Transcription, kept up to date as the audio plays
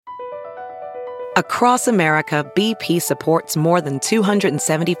Across America, BP supports more than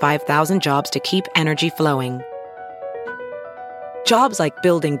 275,000 jobs to keep energy flowing. Jobs like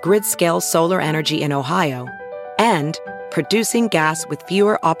building grid-scale solar energy in Ohio and producing gas with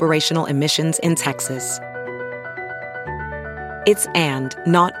fewer operational emissions in Texas. It's and,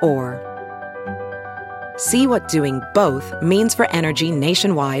 not or. See what doing both means for energy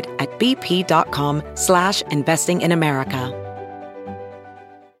nationwide at bp.com/investing in America.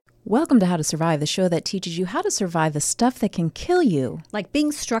 Welcome to How to Survive, the show that teaches you how to survive the stuff that can kill you. Like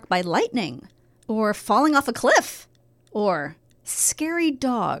being struck by lightning, or falling off a cliff, or scary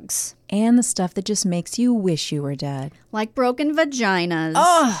dogs. And the stuff that just makes you wish you were dead. Like broken vaginas.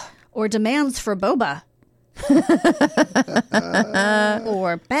 Or demands for boba.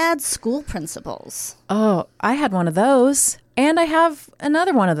 Or bad school principals. Oh, I had one of those. And I have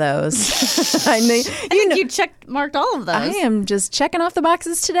another one of those. I think you marked all of those. I am just checking off the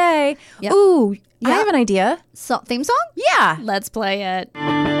boxes today. Yep. Ooh, Yep. I have an idea. Theme song? Yeah. Let's play it.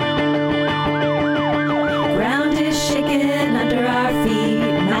 Ground is shaking under our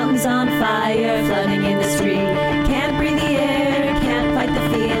feet. Mountains on fire, flooding in the street. Can't breathe the air, can't fight the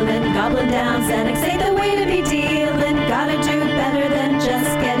feeling. Gobbling down Xanax ain't the way to be dealing. Gotta do better than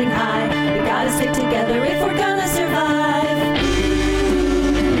just getting high. We gotta stick together if we're gonna survive.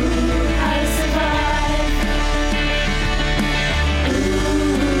 How to survive.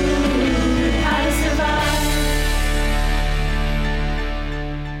 How to survive.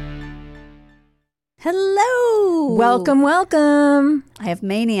 Hello. Welcome, welcome. I have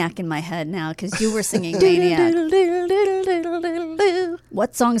Maniac in my head now because you were singing Maniac.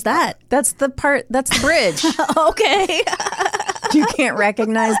 What song's that? That's the bridge. Okay. You can't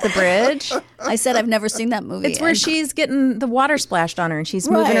recognize the bridge? I said I've never seen that movie. It's where she's getting the water splashed on her and she's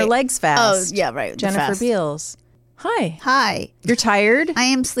moving her legs fast. Oh, yeah, right. Jennifer fast. Beals. Hi. Hi. You're tired? I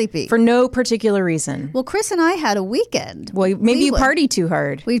am sleepy. For no particular reason. Well, Chris and I had a weekend. Well, maybe you partied too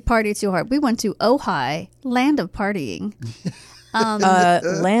hard. We partied too hard. We went to Ojai, land of partying.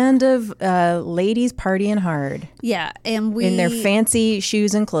 Land of ladies partying hard. Yeah, and we... in their fancy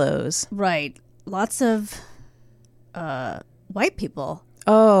shoes and clothes. Right. Lots of white people.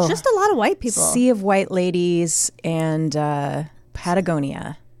 Oh. Just a lot of white people. Sea of white ladies and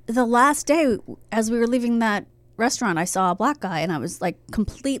Patagonia. The last day, as we were leaving that restaurant, I saw a black guy and I was like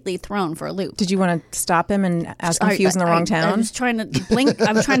completely thrown for a loop. Did you want to stop him and ask him if he was in the wrong town? I was trying to blink.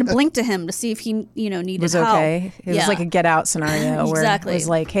 I was trying to blink to him to see if he, needed was help. okay. It was like a get out scenario Exactly. where it was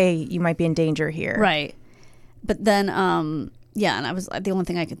like, hey, you might be in danger here. Right. But then, and I was the only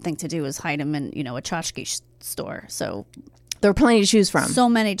thing I could think to do was hide him in, a tchotchke store. So there were plenty to choose from. So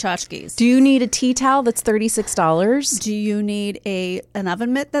many tchotchkes. Do you need a tea towel that's $36? Do you need an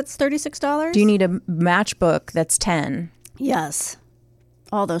oven mitt that's $36? Do you need a matchbook that's $10? Yes.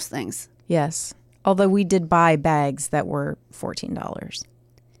 All those things. Yes. Although we did buy bags that were $14.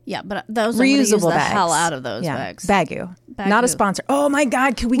 Yeah, but those reusable the bags. hell out of those bags. Bagu. Not a sponsor. Oh my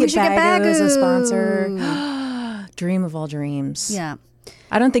God, could we get Bagu as a sponsor? Dream of all dreams. Yeah.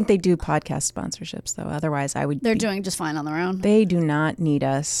 I don't think they do podcast sponsorships though. Otherwise, I would. They're doing just fine on their own. They do not need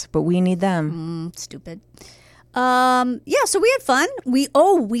us, but we need them. Stupid. So we had fun. We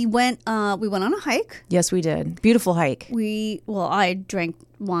went on a hike. Yes, we did. Beautiful hike. I drank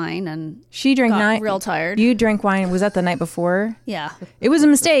wine and she drank real tired. You drank wine. Was that the night before? Yeah. It was a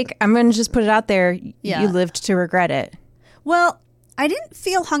mistake. I'm going to just put it out there. Yeah. You lived to regret it. Well, I didn't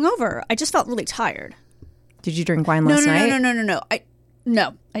feel hungover. I just felt really tired. Did you drink wine last night?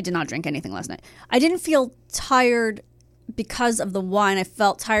 No, I did not drink anything last night. I didn't feel tired because of the wine. I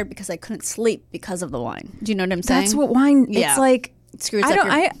felt tired because I couldn't sleep because of the wine. Do you know what I'm saying? That's what wine. Yeah. It's like it screws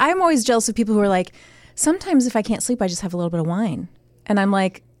I'm always jealous of people who are like, sometimes if I can't sleep, I just have a little bit of wine, and I'm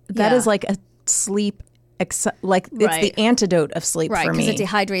like, that is like a sleep. It's the antidote of sleep for me. Because it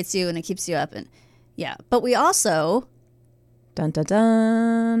dehydrates you and it keeps you up. And but we also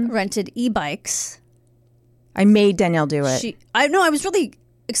rented e-bikes. I made Danielle do it. I was really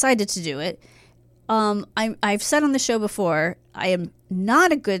excited to do it. I've said on the show before, I am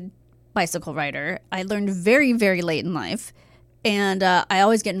not a good bicycle rider. I learned very, very late in life, and I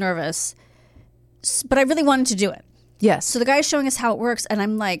always get nervous. But I really wanted to do it. Yes. So the guy is showing us how it works, and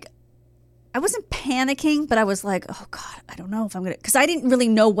I'm like, I wasn't panicking, but I was like, oh God, I don't know if I'm going to, because I didn't really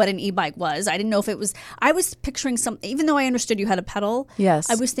know what an e-bike was. I didn't know if it was, I was picturing something, even though I understood you had a pedal. Yes.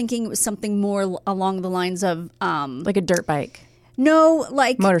 I was thinking it was something more along the lines of. Like a dirt bike. No,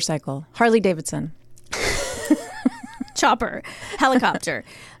 like. Motorcycle. Harley Davidson. Chopper. Helicopter.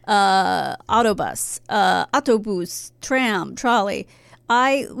 Autobus. Autobus. Tram. Trolley.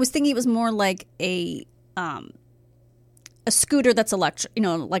 I was thinking it was more like a a scooter that's electric,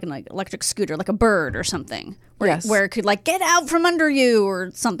 like an electric scooter, like a bird or something, where it could like get out from under you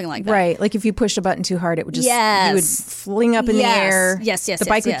or something like that. Right. Like if you pushed a button too hard, it would just, you would fling up in the air. Yes. The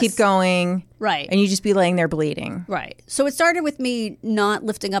bike would keep going. Right. And you'd just be laying there bleeding. Right. So it started with me not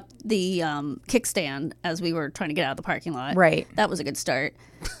lifting up the kickstand as we were trying to get out of the parking lot. Right. That was a good start.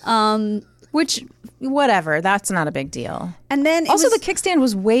 Which, whatever, that's not a big deal. And then also the kickstand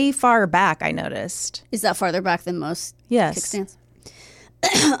was way far back, I noticed. Is that farther back than most kickstands?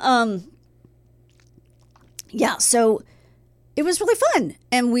 Yeah, so it was really fun.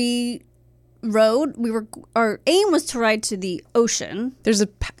 And we rode, our aim was to ride to the ocean. There's a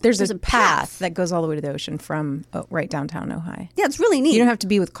path that goes all the way to the ocean from right downtown Ojai. Yeah, it's really neat. You don't have to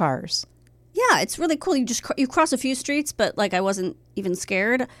be with cars. Yeah, it's really cool. You cross a few streets, but like I wasn't even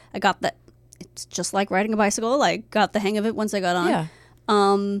scared. I got that. It's just like riding a bicycle. I got the hang of it once I got on. Yeah.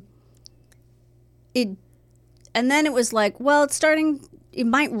 And then it was like, well, it's starting. It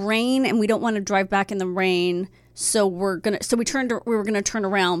might rain, and we don't want to drive back in the rain. So we were gonna turn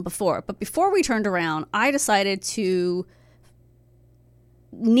around before. But before we turned around, I decided to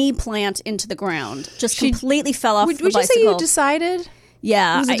knee plant into the ground. Just completely fell off the bicycle. Would you say you decided?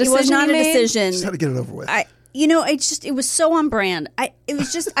 Yeah, it was not a decision. Just had to get it over with. It was so on brand. I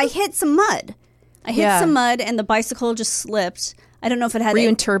hit some mud. Some mud, and the bicycle just slipped. I don't know if it had. Were you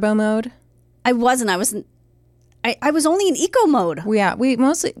in turbo mode? I wasn't. I wasn't. I was only in eco mode. Yeah, we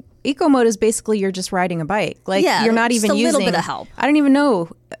mostly eco mode is basically you're just riding a bike. Like you're not even using a little bit of help. I don't even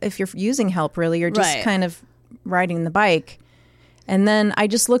know if you're using help really. You're just kind of riding the bike. And then I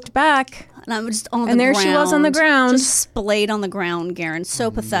just looked back, and I was just on the and there ground, she was on the ground, just splayed on the ground. Garen,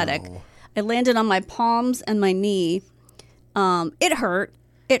 so pathetic. No. I landed on my palms and my knee. It hurt.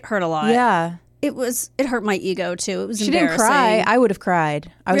 It hurt a lot. Yeah, it hurt my ego too. It was she embarrassing. Didn't cry. I would have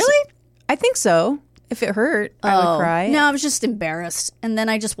cried. Really? I think so. If it hurt, I would cry. No, I was just embarrassed, and then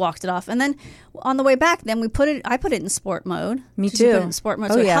I just walked it off. And then on the way back, I put it in sport mode. Me too. You put it in sport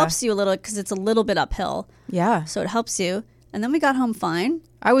mode, so it helps you a little because it's a little bit uphill. Yeah. So it helps you. And then we got home fine.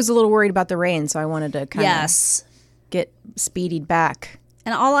 I was a little worried about the rain, so I wanted to kind of get speedied back.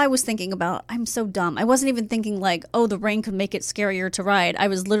 And all I was thinking about, I'm so dumb. I wasn't even thinking like, oh, the rain could make it scarier to ride. I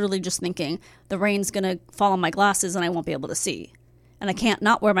was literally just thinking the rain's going to fall on my glasses and I won't be able to see. And I can't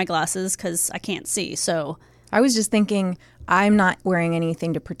not wear my glasses because I can't see. So I was just thinking I'm not wearing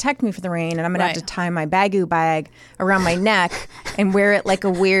anything to protect me from the rain, and I'm going to have to tie my bagoo bag around my neck and wear it like a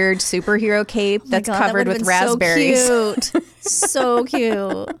weird superhero cape that's covered with raspberries. So cute. So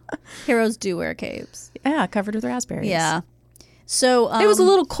cute. Heroes do wear capes. Yeah, covered with raspberries. Yeah. So it was a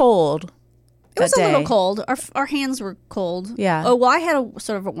little cold. It was a little cold. Our hands were cold. Yeah. Oh, well, I had a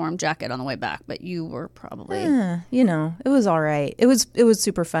sort of a warm jacket on the way back, but you were probably... it was all right. It was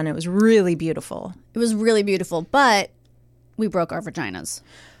super fun. It was really beautiful. It was really beautiful, but we broke our vaginas.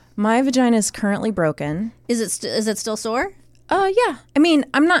 My vagina is currently broken. Is it still sore? Yeah. I mean,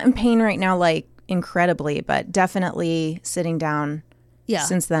 I'm not in pain right now, like, incredibly, but definitely sitting down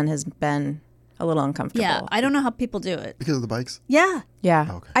since then has been... a little uncomfortable. Yeah, I don't know how people do it. Because of the bikes? Yeah. Yeah.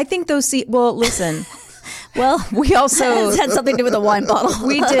 Oh, okay. I think those well, listen. Well, we also... it had something to do with a wine bottle.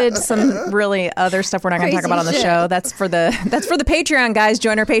 We did some really other stuff we're not going to talk about on the show. That's for the Patreon, guys.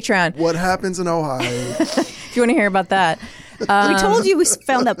 Join our Patreon. What happens in Ohio? If you want to hear about that. We told you we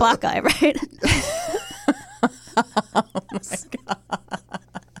found that black guy, right? Oh, my God.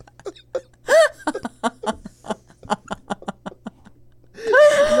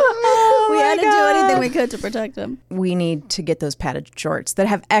 We had to do anything we could to protect him. We need to get those padded shorts that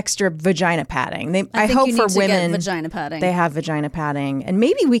have extra vagina padding. I hope you for need to women get vagina padding. They have vagina padding, and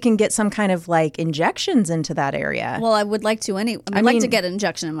maybe we can get some kind of like injections into that area. Well, I would like to. I'd like to get an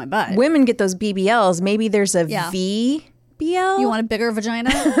injection in my butt. Women get those BBLs. Maybe there's a VBL. You want a bigger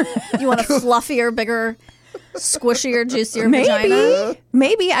vagina? You want a fluffier, bigger, squishier, juicier vagina?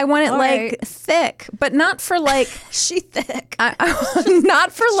 Maybe I want it thick, but not for like she thick.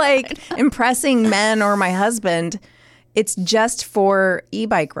 Not for like impressing men or my husband. It's just for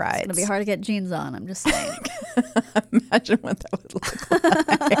e-bike rides. It's gonna be hard to get jeans on. I'm just saying. Imagine what that would look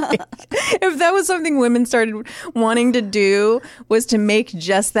like. If that was something women started wanting to do, was to make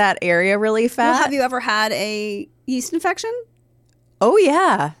just that area really fat. Well, have you ever had a yeast infection? Oh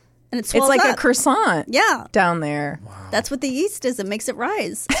yeah. And it swells like up. a croissant. Yeah. Down there. Wow. That's what the yeast is. It makes it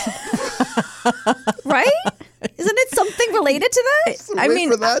rise. Right? Isn't it something related to that? I mean,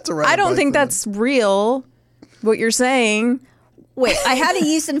 for that to I don't think that's real, what you're saying. Wait, I had a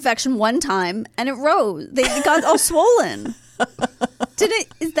yeast infection one time and it rose. They got all swollen.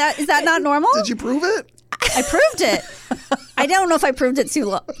 Is that not normal? Did you prove it? I proved it. I don't know if I proved it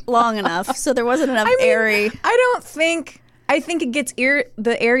too long enough, so there wasn't enough airy. I don't think I think it gets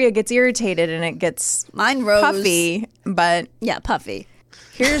the area gets irritated and it gets mine rose puffy, but yeah, puffy.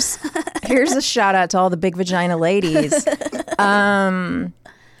 Here's a shout out to all the big vagina ladies. And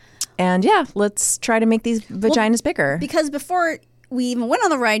yeah, let's try to make these vaginas bigger. Because before we even went on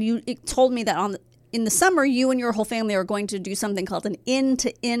the ride, you told me that in the summer, you and your whole family are going to do something called an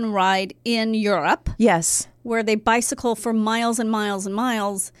in-to-in ride in Europe. Yes. Where they bicycle for miles and miles and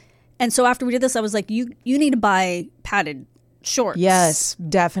miles. And so after we did this, I was like, you need to buy padded shorts. Yes,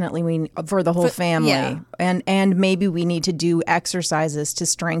 definitely. For the whole family. Yeah. And maybe we need to do exercises to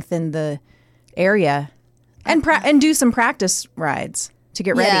strengthen the area and do some practice rides to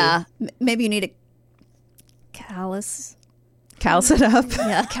get ready. Yeah. Maybe you need to callus it up.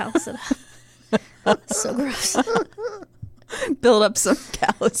 Yeah, callus it up. So gross. Build up some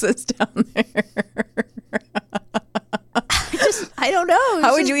calluses down there. I don't know.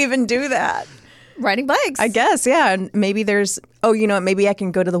 How would you even do that? Riding bikes. I guess, yeah. And maybe maybe I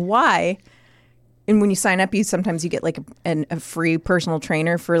can go to the Y. And when you sign up, sometimes you get like a free personal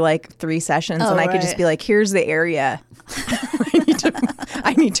trainer for like 3 sessions. And I could just be like, here's the area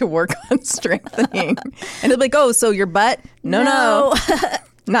I need to work on strengthening. And it'll be like, oh, so your butt? No.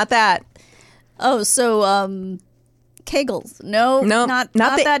 Not that. Oh, so Kegels. No, not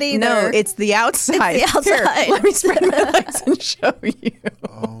that either. No, it's the outside. It's the outside. Here, let me spread my legs and show you.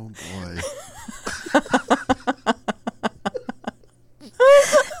 Oh, boy.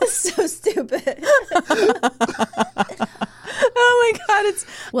 So stupid. Oh my God!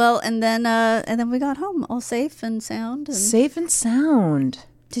 And then we got home all safe and sound. Safe and sound.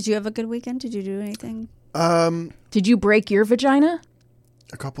 Did you have a good weekend? Did you do anything? Did you break your vagina?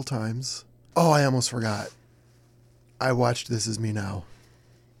 A couple times. Oh, I almost forgot. I watched This Is Me Now.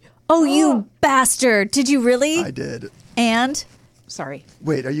 Oh, you bastard! Did you really? I did. And? Sorry.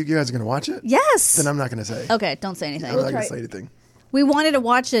 Wait, are you guys going to watch it? Yes. Then I'm not going to say. Okay, don't say anything. I'm not going to say anything. We wanted to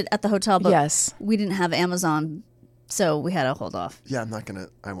watch it at the hotel, but yes, we didn't have Amazon, so we had to hold off. Yeah, I'm not going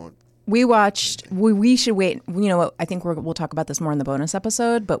to. I won't. We watched. We should wait. You know what? I think we'll talk about this more in the bonus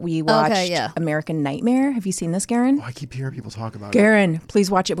episode. But we watched American Nightmare. Have you seen this, Garen? Oh, I keep hearing people talk about Garen,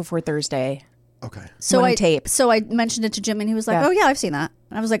 please watch it before Thursday. Okay. So tape. So I mentioned it to Jim, and he was like, "Oh yeah, I've seen that."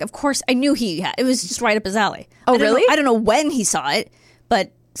 And I was like, "Of course, I knew he had. It was just right up his alley." Oh really? I don't know when he saw it,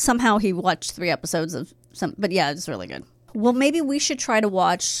 but somehow he watched 3 episodes of some. But yeah, it's really good. Well, maybe we should try to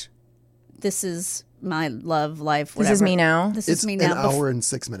watch This Is My Love Life. Whatever. This Is Me Now. This Is Me Now. It's an hour and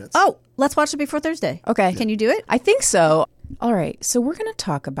 6 minutes. Oh, let's watch it before Thursday. Okay. Can you do it? I think so. All right. So we're going to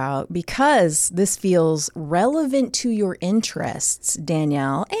talk about, because this feels relevant to your interests,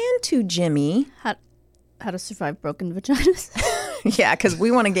 Danielle, and to Jimmy. How to survive broken vaginas. Yeah, because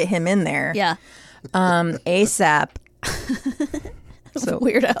we want to get him in there. Yeah. ASAP. So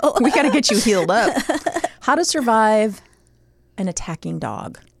weirdo. We got to get you healed up. How to survive an attacking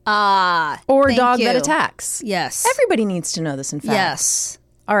dog. Or a dog that attacks. Yes. Everybody needs to know this, in fact. Yes.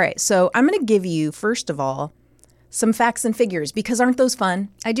 All right. So I'm going to give you, first of all, some facts and figures, because aren't those fun?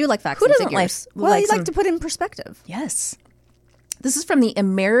 I do like facts Who and doesn't figures. like you like to put in perspective. Yes. This is from the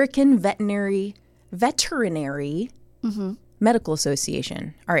American Veterinary Medical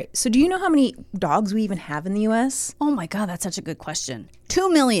Association. All right. So do you know how many dogs we even have in the U.S.? Oh, my God. That's such a good question.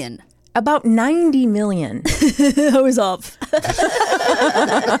 2 million. About 90 million. I was off.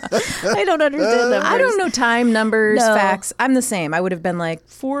 I don't understand numbers. I don't know time, facts. I'm the same. I would have been like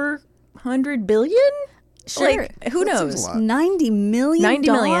 400 billion? Sure. Like, who knows? 90 million 90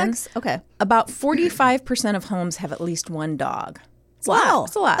 dogs? million. Okay. About 45% of homes have at least one dog. Wow.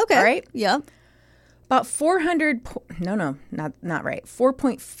 It's a lot. Okay. All right. Yeah. About not right.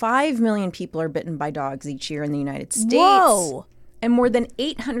 4.5 million people are bitten by dogs each year in the United States. Whoa. And more than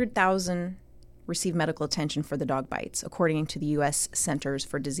 800,000 receive medical attention for the dog bites, according to the U.S. Centers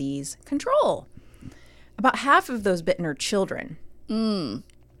for Disease Control. About half of those bitten are children.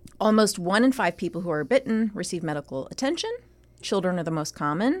 Almost 1 in 5 people who are bitten receive medical attention. Children are the most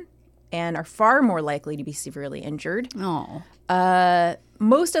common and are far more likely to be severely injured. Oh.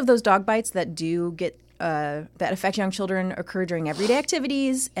 Most of those dog bites that do get that affect young children occur during everyday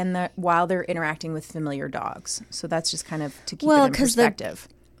activities and while they're interacting with familiar dogs. So that's just kind of to keep it in perspective.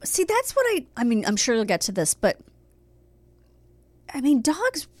 See, that's what I mean, I'm sure you'll get to this, but I mean,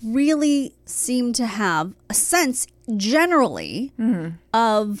 dogs really seem to have a sense generally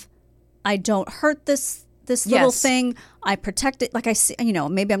of, I don't hurt this little thing. I protect it. Like I see,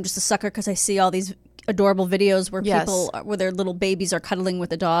 maybe I'm just a sucker because I see all these adorable videos where where their little babies are cuddling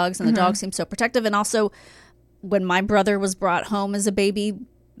with the dogs and the dogs seem so protective. And also when my brother was brought home as a baby,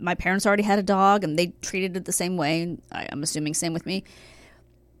 my parents already had a dog and they treated it the same way. I'm assuming same with me.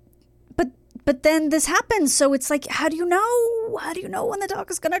 But But then this happens, so it's like, how do you know? How do you know when the dog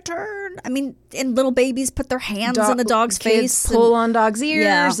is going to turn? I mean, and little babies put their hands in the dog's face. Pull on dogs'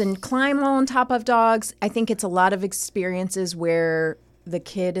 ears and climb on top of dogs. I think it's a lot of experiences where the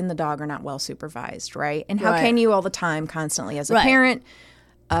kid and the dog are not well supervised, right? And how can you all the time, constantly as a parent?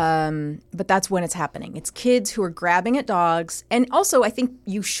 But that's when it's happening. It's kids who are grabbing at dogs. And also, I think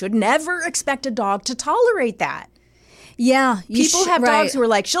you should never expect a dog to tolerate that. Yeah. People have dogs who are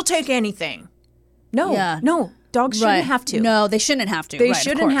like, she'll take anything. No, dogs shouldn't have to. No, they shouldn't have to. They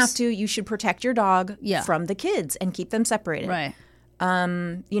shouldn't have to. You should protect your dog from the kids and keep them separated. Right.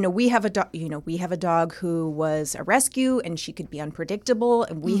 We have a dog who was a rescue, and she could be unpredictable,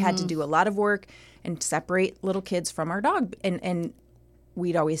 and we had to do a lot of work and separate little kids from our dog. And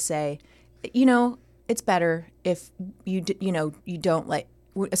we'd always say, it's better if you don't let,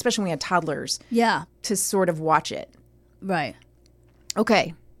 especially when we had toddlers, to sort of watch it. Right.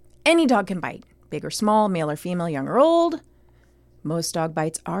 Okay. Any dog can bite, big or small, male or female, young or old. Most dog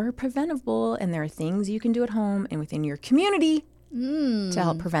bites are preventable, and there are things you can do at home and within your community to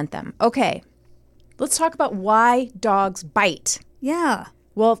help prevent them. Okay. Let's talk about why dogs bite. Yeah.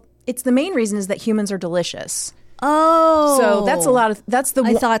 Well, it's the main reason is that humans are delicious. Oh. So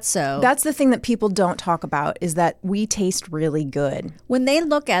I thought so. That's the thing that people don't talk about is that we taste really good. When they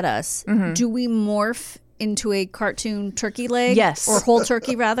look at us, do we morph into a cartoon turkey leg? Yes. Or whole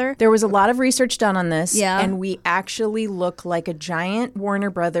turkey, rather? There was a lot of research done on this. Yeah. And we actually look like a giant Warner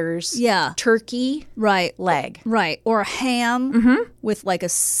Brothers turkey leg. Right. Or a ham with like a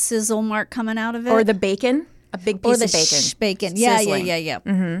sizzle mark coming out of it. Or the bacon. A big piece of bacon. Bacon. Sizzling. Yeah.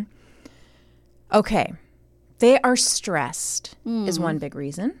 Mm-hmm. Okay. They are stressed is one big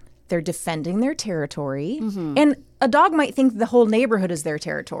reason. They're defending their territory. And a dog might think the whole neighborhood is their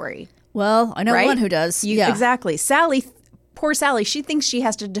territory. Well, I know one who does. Exactly. Sally, poor Sally, she thinks she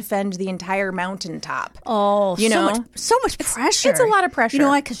has to defend the entire mountaintop. Oh, so much pressure. It's a lot of pressure. You know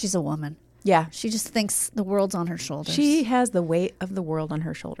why? Because she's a woman. Yeah. She just thinks the world's on her shoulders. She has the weight of the world on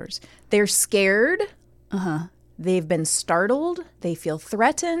her shoulders. They're scared. They've been startled. They feel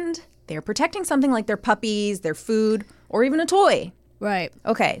threatened. They're protecting something like their puppies, their food, or even a toy. Right.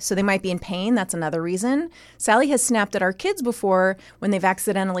 Okay, so they might be in pain. That's another reason. Sally has snapped at our kids before when they've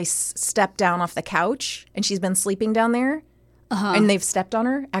accidentally stepped down off the couch and she's been sleeping down there. And they've stepped on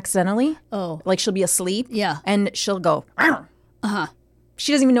her accidentally. Oh. Like she'll be asleep. Yeah. And she'll go,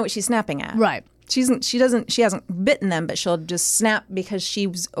 She doesn't even know what she's snapping at. Right. She hasn't bitten them, but she'll just snap because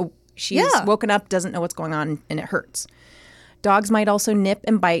she's woken up, doesn't know what's going on, and it hurts. Dogs might also nip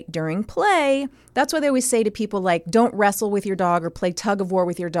and bite during play. That's why they always say to people like, don't wrestle with your dog or play tug of war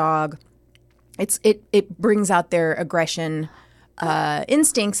with your dog. It brings out their aggression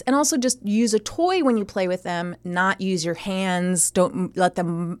instincts. And also just use a toy when you play with them, not use your hands. Don't let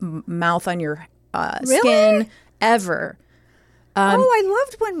them mouth on your skin ever. I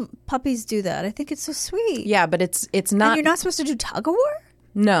loved when puppies do that. I think it's so sweet. Yeah, but it's not. And you're not supposed to do tug of war?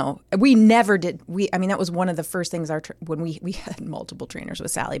 No, we never did. That was one of the first things when we had multiple trainers with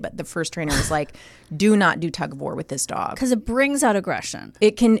Sally, but the first trainer was like, do not do tug of war with this dog. Because it brings out aggression.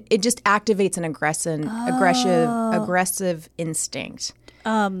 It just activates an aggressive instinct.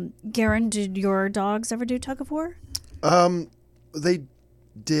 Garen, did your dogs ever do tug of war? They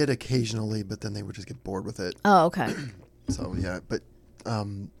did occasionally, but then they would just get bored with it. Oh, okay. So, yeah, but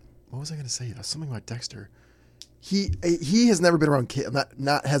what was I going to say? Something about Dexter. He has never been around kids.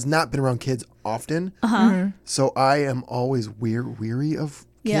 Has not been around kids often. So I am always weary of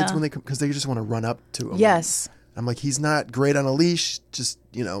kids when they come because they just want to run up to him. Yes, I'm like, he's not great on a leash. Just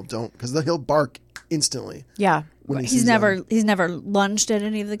don't because he'll bark instantly. Yeah, he's never lunged at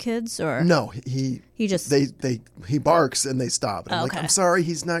any of the kids or no. He just he barks and they stop. And I'm like, I'm sorry,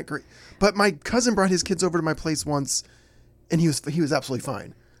 he's not great. But my cousin brought his kids over to my place once, and he was absolutely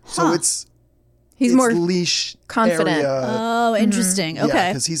fine. So He's more leash confident. Area. Oh, interesting. Okay. Yeah,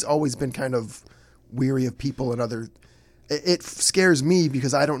 because he's always been kind of weary of people and other. It scares me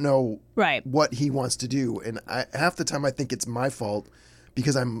because I don't know what he wants to do, and half the time I think it's my fault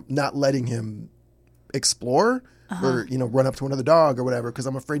because I'm not letting him explore or run up to another dog or whatever because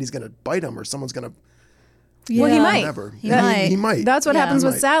I'm afraid he's going to bite him or someone's going to. Yeah. Well, he might. Whatever. He might. That's what happens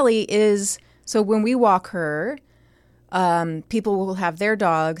with Sally. Is so when we walk her, people will have their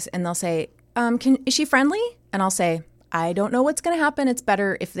dogs and they'll say. Is she friendly? And I'll say, I don't know what's going to happen. It's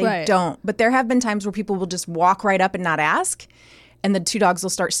better if they don't. But there have been times where people will just walk right up and not ask. And the two dogs will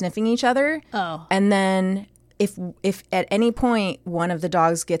start sniffing each other. Oh. And then if at any point one of the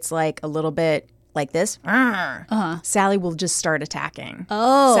dogs gets like a little bit like this, Sally will just start attacking.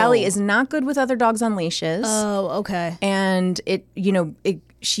 Oh. Sally is not good with other dogs on leashes. Oh, okay. And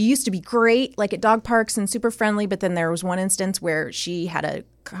she used to be great, like at dog parks and super friendly, but then there was one instance where she had a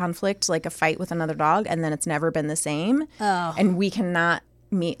conflict, like a fight with another dog, and then it's never been the same. Oh. And we cannot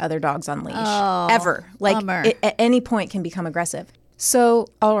meet other dogs on leash ever. Like it, at any point can become aggressive. So,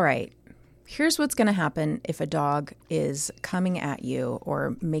 all right, here's what's going to happen if a dog is coming at you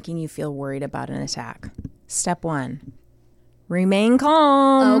or making you feel worried about an attack. Step 1, remain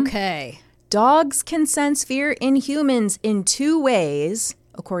calm. Okay. Dogs can sense fear in humans in 2 ways,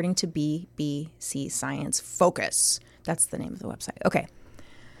 according to BBC Science Focus. That's the name of the website.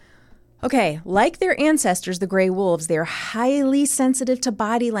 Okay, like their ancestors, the gray wolves, they're highly sensitive to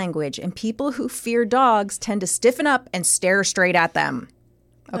body language, and people who fear dogs tend to stiffen up and stare straight at them.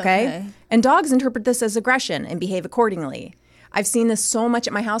 Okay? And dogs interpret this as aggression and behave accordingly. I've seen this so much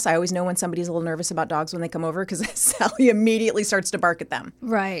at my house. I always know when somebody's a little nervous about dogs when they come over because Sally immediately starts to bark at them.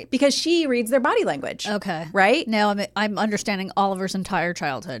 Right. Because she reads their body language. Okay. Right? Now I'm understanding Oliver's entire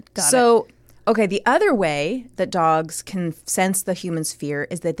childhood. Got it. Okay, the other way that dogs can sense the human's fear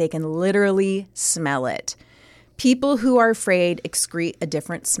is that they can literally smell it. People who are afraid excrete a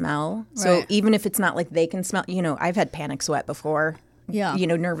different smell. Right. So even if it's not like they can smell, I've had panic sweat before. Yeah.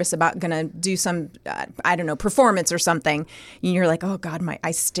 Nervous about going to do some, performance or something. And you're like, oh, God,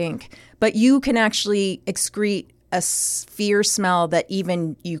 I stink. But you can actually excrete a fear smell that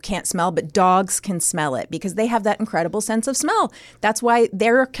even you can't smell, but dogs can smell it because they have that incredible sense of smell. That's why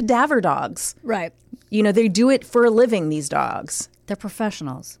they're cadaver dogs. Right. They do it for a living, these dogs. They're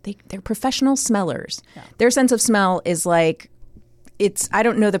professionals. They're professional smellers. Yeah. Their sense of smell is like, I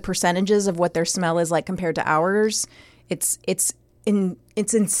don't know the percentages of what their smell is like compared to ours. It's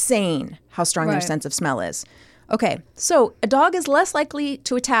insane how strong their sense of smell is. Okay, so a dog is less likely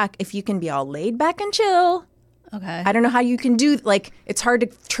to attack if you can be all laid back and chill. Okay. I don't know how you can do, it's hard to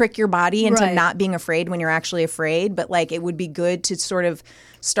trick your body into not being afraid when you're actually afraid, but it would be good to sort of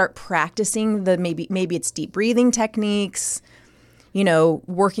start practicing maybe it's deep breathing techniques,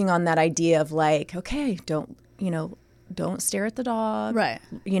 working on that idea of okay, don't stare at the dog. Right.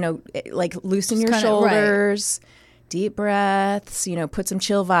 Loosen your shoulders. Deep breaths, put some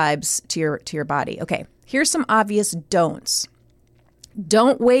chill vibes to your body. Okay, here's some obvious don'ts.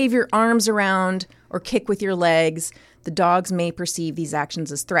 Don't wave your arms around or kick with your legs. The dogs may perceive these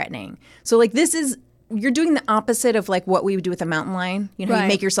actions as threatening. So you're doing the opposite of what we would do with a mountain lion. You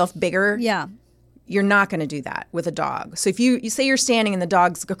make yourself bigger. Yeah. You're not going to do that with a dog. So if you say you're standing and the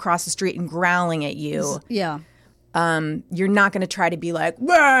dog's across the street and growling at you. Yeah. You're not going to try to be like,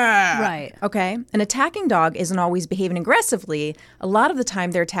 wah! Right. Okay. An attacking dog isn't always behaving aggressively. A lot of the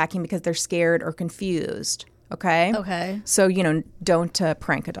time they're attacking because they're scared or confused. Okay. Okay. So, don't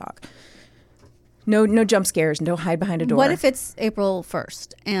prank a dog. No jump scares and don't hide behind a door. What if it's April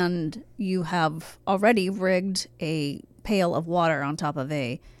 1st and you have already rigged a pail of water on top of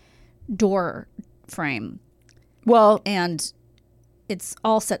a door frame? Well, and it's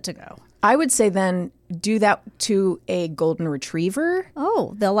all set to go. I would say then do that to a golden retriever.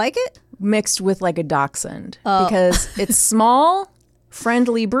 Oh, they'll like it? Mixed with a dachshund. Oh. Because it's small,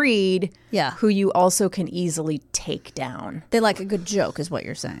 friendly breed who you also can easily take down. They like a good joke is what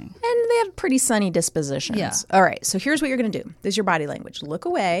you're saying. And they have pretty sunny dispositions. Yeah. All right, so here's what you're going to do. This is your body language. Look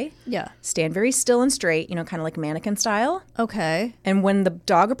away. Yeah. Stand very still and straight, kind of like mannequin style. Okay. And when the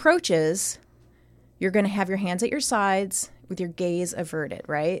dog approaches, you're going to have your hands at your sides with your gaze averted,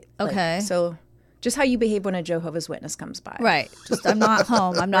 right? Okay. So just how you behave when a Jehovah's Witness comes by. Right. Just I'm not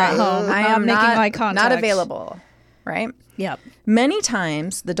home. I'm not home. I am making eye contact. Not available. Right? Yep. Many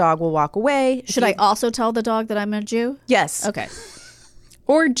times the dog will walk away. Should I also tell the dog that I'm a Jew? Yes. Okay.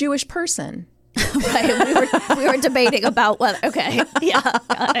 Or Jewish person. Right. We were debating about whether. Okay. Yeah.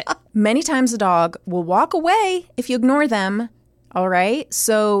 Got it. Many times the dog will walk away if you ignore them. All right.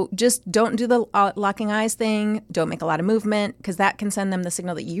 So just don't do the locking eyes thing. Don't make a lot of movement because that can send them the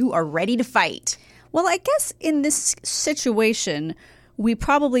signal that you are ready to fight. Well, I guess in this situation, we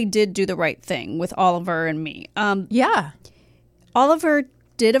probably did do the right thing with Oliver and me. Yeah. Oliver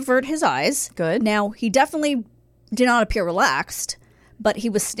did avert his eyes. Good. Now, he definitely did not appear relaxed, but he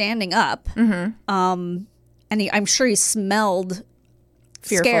was standing up. Mm-hmm. And I'm sure he smelled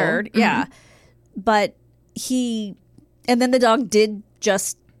fearful. Scared. Mm-hmm. Yeah. But and then the dog did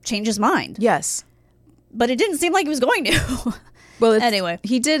just change his mind. Yes. But it didn't seem like he was going to. Well, anyway.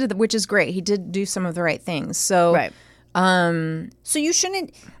 He did, which is great. He did do some of the right things. So, right. So you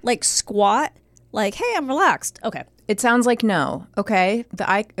shouldn't squat hey, I'm relaxed. Okay. It sounds like no. Okay.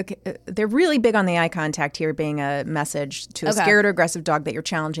 They're really big on the eye contact here being a message to a scared or aggressive dog that you're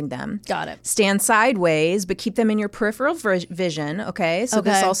challenging them. Got it. Stand sideways, but keep them in your peripheral vision. Okay. So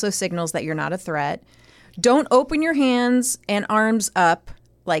this also signals that you're not a threat. Don't open your hands and arms up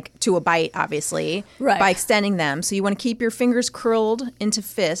like to a bite, obviously, by extending them. So you want to keep your fingers curled into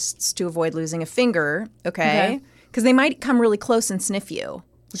fists to avoid losing a finger, okay? Because they might come really close and sniff you.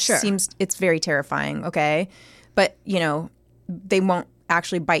 Sure. It's very terrifying, okay? But, you know, they won't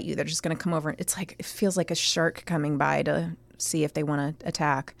actually bite you. They're just going to come over. It feels like a shark coming by to see if they want to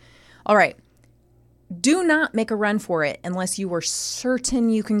attack. All right. Do not make a run for it unless you are certain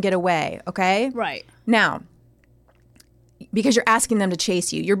you can get away, okay? Right. Now, because you're asking them to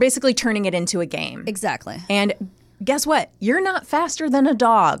chase you, you're basically turning it into a game. Exactly. And guess what? You're not faster than a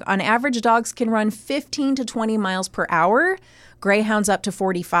dog. On average, dogs can run 15 to 20 miles per hour. Greyhounds up to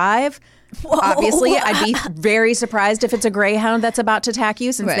 45. Whoa. Obviously, I'd be very surprised if it's a greyhound that's about to attack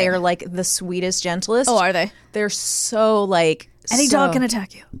you, since they are like the sweetest, gentlest. Oh, are they? They're so like... Any dog can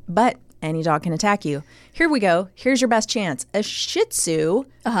attack you. But any dog can attack you. Here we go. Here's your best chance. A Shih Tzu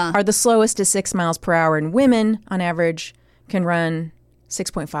are the slowest to 6 miles per hour, and women, on average, can run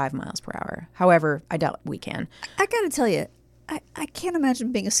 6.5 miles per hour. However, I doubt we can. I gotta tell you, I can't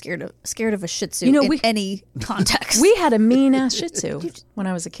imagine being scared of a Shih Tzu in any context. We had a mean ass Shih Tzu when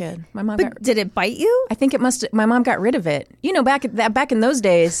I was a kid. My mom did it bite you? I think it must. My mom got rid of it. You know, back in those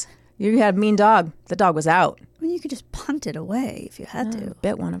days, you had a mean dog. The dog was out. I mean, you could just punt it away if you had to.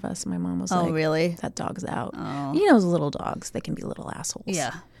 Bit one of us. My mom was like, "Oh, really? That dog's out." Oh. You know, those little dogs, they can be little assholes.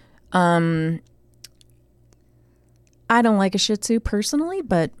 Yeah. I don't like a Shih Tzu personally,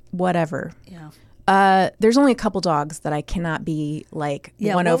 but whatever. Yeah. There's only a couple dogs that I cannot be like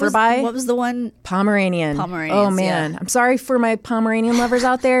won over by. What was the one? Pomeranian. Pomeranians. Oh man, I'm sorry for my Pomeranian lovers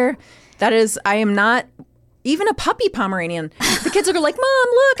out there. I am not even a puppy Pomeranian. The kids are like,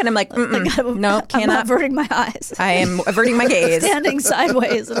 "Mom, look," and I'm like, "No, cannot." I'm averting my eyes. I am averting my gaze. Standing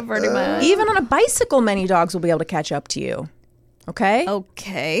sideways and averting my eyes. Even on a bicycle, many dogs will be able to catch up to you. Okay.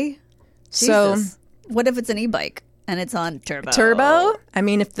 Okay. So, what if it's an e-bike? And it's on turbo. Turbo? I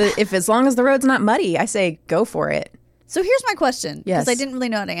mean, if as long as the road's not muddy, I say go for it. So here's my question, because I didn't really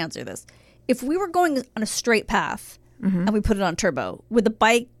know how to answer this. If we were going on a straight path and we put it on turbo, would the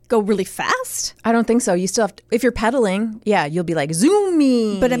bike go really fast? I don't think so. You still have to, if you're pedaling, you'll be like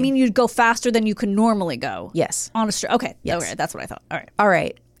zoomy. But I mean, you'd go faster than you could normally go. Yes. On a straight. Okay. Yes. Okay, that's what I thought. All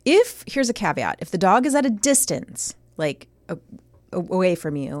right. Here's a caveat. If the dog is at a distance, like away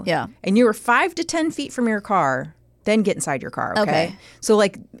from you, and you are 5 to 10 feet from your car, then get inside your car, okay? So,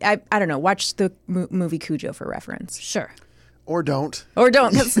 like, I don't know, watch the movie Cujo for reference. Sure. Or don't.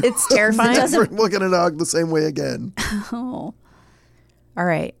 Because it's terrifying. Never look at a dog the same way again. Oh. All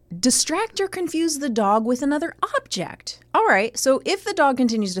right. Distract or confuse the dog with another object. All right. So, if the dog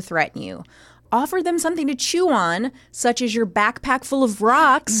continues to threaten you, offer them something to chew on, such as your backpack full of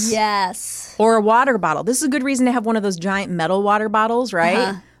rocks. Yes. Or a water bottle. This is a good reason to have one of those giant metal water bottles,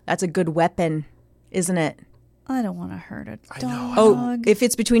 right? That's a good weapon, isn't it? I don't want to hurt a dog. I know. Oh, if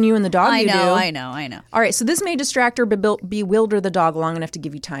it's between you and the dog, you do. I know. All right, so this may distract or bewilder the dog long enough to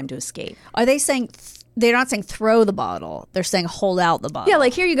give you time to escape. Are they saying, they're not saying throw the bottle. They're saying hold out the bottle. Yeah,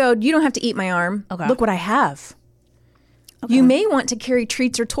 like here you go. You don't have to eat my arm. Okay. Look what I have. Okay. You may want to carry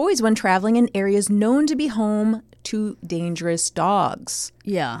treats or toys when traveling in areas known to be home to dangerous dogs.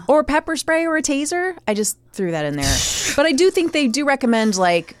 Yeah. Or pepper spray or a taser. I just threw that in there. But I do think they do recommend,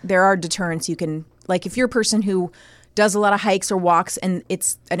 like, there are deterrents you can... Like, if you're a person who does a lot of hikes or walks and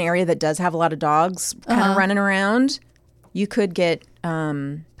it's an area that does have a lot of dogs kind of running around, you could get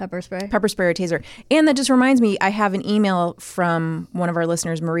pepper spray or taser. And that just reminds me, I have an email from one of our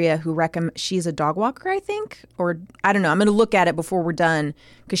listeners, Maria, who she's a dog walker, I think. Or, I don't know. I'm going to look at it before we're done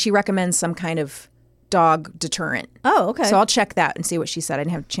because she recommends some kind of dog deterrent. Oh, okay. So I'll check that and see what she said. I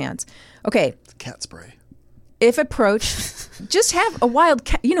didn't have a chance. Okay. Cat spray. If approached, just have a wild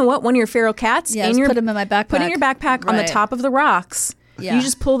cat. You know what? One of your feral cats. Yeah, put them in my backpack. Put in your backpack on the top of the rocks. Yeah. You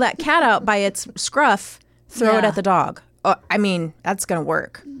just pull that cat out by its scruff, throw it at the dog. I mean, that's going to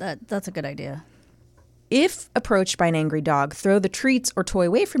work. That's a good idea. If approached by an angry dog, throw the treats or toy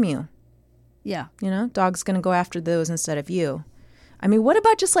away from you. Yeah. You know, dog's going to go after those instead of you. I mean, what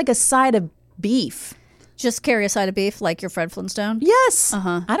about just like a side of beef? Just carry a side of beef like your Fred Flintstone? Yes.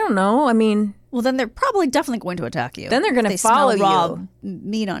 I don't know. I mean... Well, then they're probably definitely going to attack you. Then they're going to follow you. Raw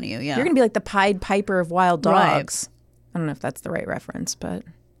meat on you, yeah. You're going to be like the Pied Piper of wild dogs. Right. I don't know if that's the right reference, but...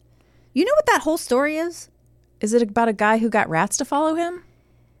 You know what that whole story is? Is it about a guy who got rats to follow him?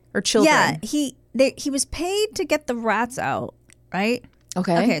 Or children? Yeah, he was paid to get the rats out, right?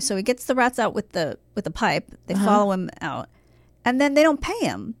 Okay, so he gets the rats out with the pipe. They follow him out. And then they don't pay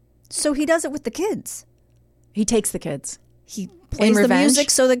him. So he does it with the kids. He takes the kids. He plays the music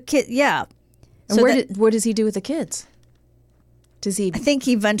so the kid, And so what does he do with the kids? Does he? I think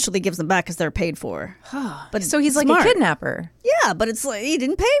he eventually gives them back because they're paid for. But so he's smart. Like a kidnapper. Yeah, but it's like, you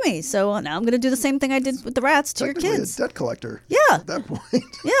didn't pay me, so now I'm going to do the same thing I did with the rats to your kids. A debt collector. Yeah. At that point.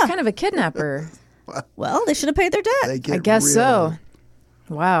 Yeah. Kind of a kidnapper. Well, they should have paid their debt. I guess so.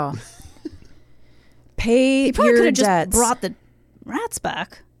 Wow. Pay you probably your could have debts. just brought the rats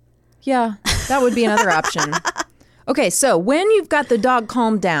back. Yeah, that would be another option. Okay, so when you've got the dog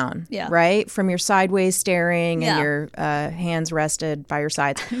calmed down, right, from your sideways staring and your hands rested by your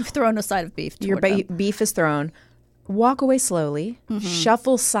sides. You've thrown a side of beef. Your beef is thrown. Walk away slowly. Mm-hmm.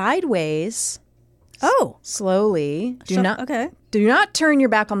 Shuffle sideways. Oh. Slowly. Do not turn your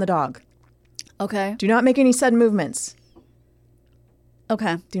back on the dog. Okay. Do not make any sudden movements.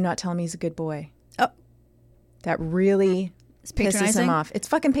 Okay. Do not tell him he's a good boy. Oh. That really pisses him off. It's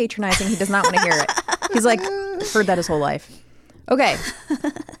fucking patronizing. He does not want to hear it. He's like, heard that his whole life. Okay.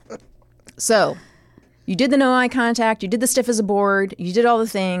 So, you did the no eye contact. You did the stiff as a board. You did all the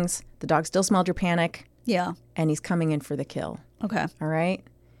things. The dog still smelled your panic. Yeah. And he's coming in for the kill. Okay. All right?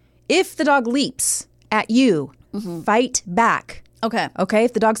 If the dog leaps at you, fight back. Okay. Okay?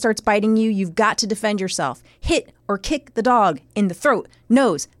 If the dog starts biting you, you've got to defend yourself. Hit or kick the dog in the throat,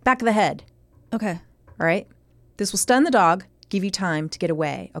 nose, back of the head. Okay. All right? This will stun the dog, give you time to get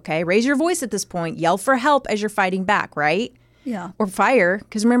away. Okay? Raise your voice at this point. Yell for help as you're fighting back, right? Yeah. Or fire,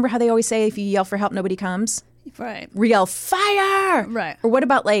 because remember how they always say if you yell for help, nobody comes? Right. Yell fire! Right. Or what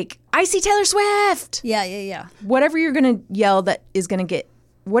about like, I see Taylor Swift! Yeah. Whatever you're going to yell that is going to get,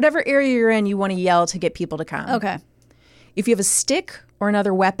 whatever area you're in, you want to yell to get people to come. Okay. If you have a stick or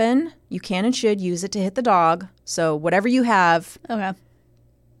another weapon, you can and should use it to hit the dog. So whatever you have. Okay.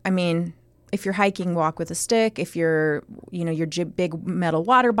 I mean, if you're hiking, walk with a stick. If you're, your big metal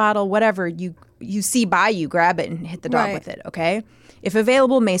water bottle, whatever you see by you, grab it and hit the dog with it, okay? If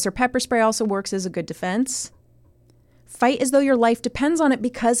available, mace or pepper spray also works as a good defense. Fight as though your life depends on it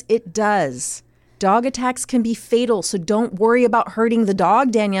because it does. Dog attacks can be fatal, so don't worry about hurting the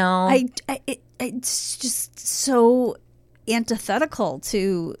dog, Danielle. It's just so antithetical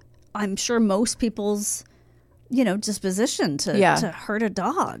to, I'm sure, most people's, disposition to hurt a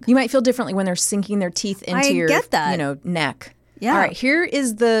dog. You might feel differently when they're sinking their teeth into your neck. Yeah. All right, here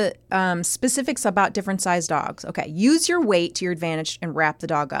is the specifics about different size dogs. Okay, use your weight to your advantage and wrap the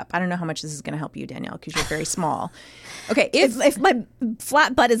dog up. I don't know how much this is going to help you, Danielle, because you're very small. Okay, if my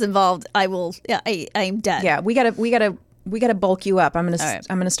flat butt is involved, I will. Yeah, I'm dead. Yeah, we gotta bulk you up. I'm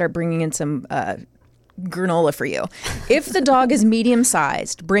gonna start bringing in some granola for you. If the dog is medium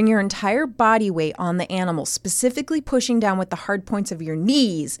sized, bring your entire body weight on the animal, specifically pushing down with the hard points of your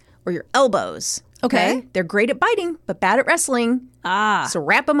knees or your elbows. Okay. They're great at biting, but bad at wrestling. So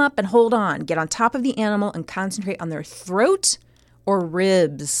wrap them up and hold on. Get on top of the animal and concentrate on their throat or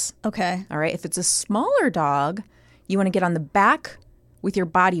ribs. Okay. All right. If it's a smaller dog, you want to get on the back with your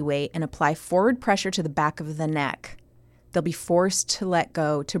body weight and apply forward pressure to the back of the neck. They'll be forced to let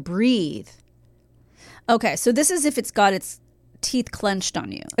go to breathe. Okay. So this is if it's got its teeth clenched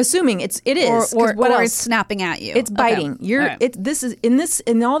on you, assuming it is, or it's snapping at you. It's biting.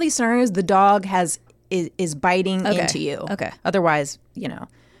 In all these scenarios, the dog is biting into you. Okay. Otherwise,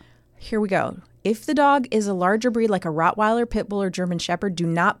 here we go. If the dog is a larger breed like a Rottweiler, Pit Bull, or German Shepherd, do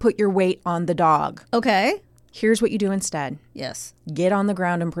not put your weight on the dog. Okay. Here's what you do instead. Yes. Get on the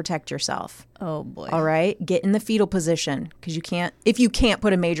ground and protect yourself. Oh boy. All right. Get in the fetal position because you can't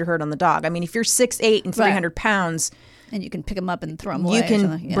put a major hurt on the dog. I mean, if you're 6'8" and 300 pounds. And you can pick them up and throw them away. You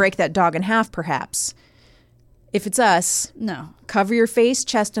can break that dog in half, perhaps. If it's us, no. Cover your face,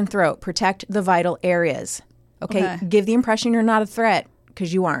 chest, and throat. Protect the vital areas. Okay? Give the impression you're not a threat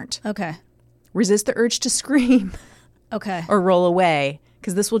because you aren't. Okay. Resist the urge to scream. Okay. Or roll away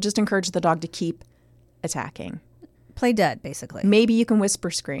because this will just encourage the dog to keep attacking. Play dead, basically. Maybe you can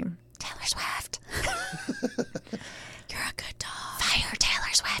whisper scream. Taylor Swift. You're a good dog. Fire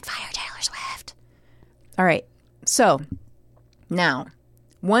Taylor Swift. Fire Taylor Swift. All right. So, now,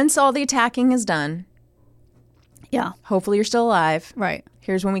 once all the attacking is done, hopefully you're still alive. Right.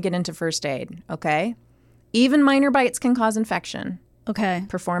 Here's when we get into first aid, okay? Even minor bites can cause infection. Okay.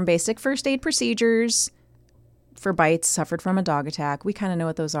 Perform basic first aid procedures for bites suffered from a dog attack. We kind of know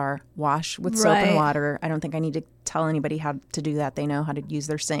what those are. Wash with soap and water. I don't think I need to tell anybody how to do that. They know how to use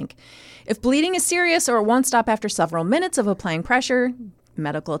their sink. If bleeding is serious or it won't stop after several minutes of applying pressure,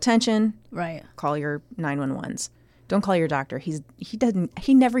 medical attention. Right. Call your 911s. Don't call your doctor.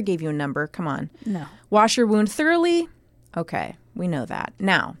 He never gave you a number. Come on. No. Wash your wound thoroughly. Okay, we know that.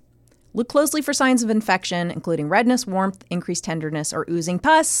 Now, look closely for signs of infection, including redness, warmth, increased tenderness, or oozing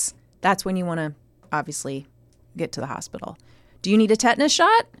pus. That's when you want to obviously get to the hospital. Do you need a tetanus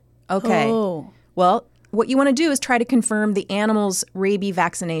shot? Okay. Oh. Well, what you want to do is try to confirm the animal's rabies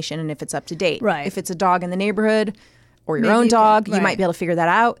vaccination and if it's up to date. Right. If it's a dog in the neighborhood or your own dog, you might be able to figure that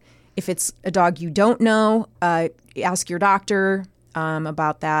out. If it's a dog you don't know, ask your doctor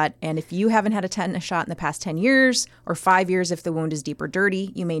about that. And if you haven't had a tetanus shot in the past 10 years or 5 years, if the wound is deep or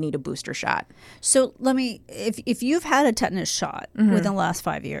dirty, you may need a booster shot. So if you've had a tetanus shot within the last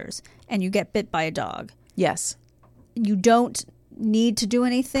 5 years and you get bit by a dog. Yes. You don't need to do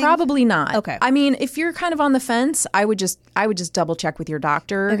anything? Probably not. Okay. I mean, if you're kind of on the fence, I would just double check with your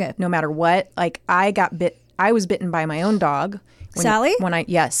doctor no matter what. Like I was bitten by my own dog. Sally?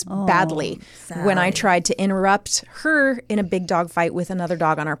 Badly. Sally. When I tried to interrupt her in a big dog fight with another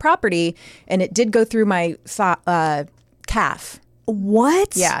dog on our property, and it did go through my calf.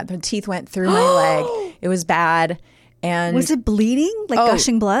 What? Yeah, the teeth went through my leg. It was bad. And was it bleeding? Like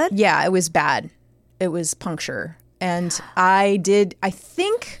gushing blood? Yeah, it was bad. It was puncture. And she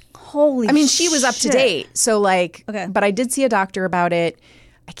was up to date. So but I did see a doctor about it.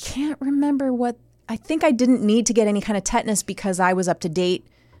 I can't remember I think I didn't need to get any kind of tetanus because I was up to date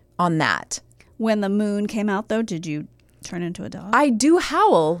on that. When the moon came out, though, did you turn into a dog? I do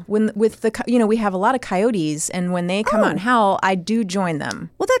howl we have a lot of coyotes, and when they come out and howl, I do join them.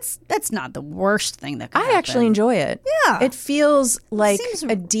 Well, that's not the worst thing that could happen. I actually enjoy it. Yeah. It feels like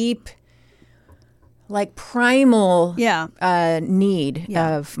a deep, like primal need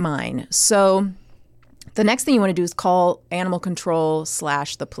of mine. So the next thing you want to do is call animal control /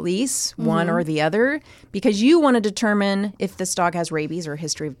 the police, one or the other, because you want to determine if this dog has rabies or a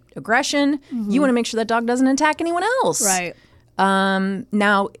history of aggression. You want to make sure that dog doesn't attack anyone else. Right.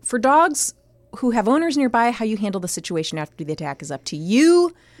 Now, for dogs who have owners nearby, how you handle the situation after the attack is up to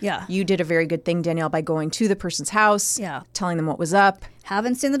you. Yeah. You did a very good thing, Danielle, by going to the person's house, telling them what was up.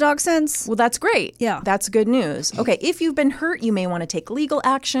 Haven't seen the dog since. Well, that's great. Yeah. That's good news. Okay, if you've been hurt, you may want to take legal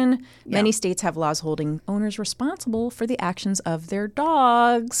action. Many states have laws holding owners responsible for the actions of their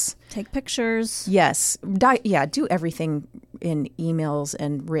dogs. Take pictures. Yes. Do everything in emails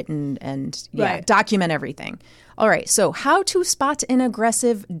and written and document everything. All right, so how to spot an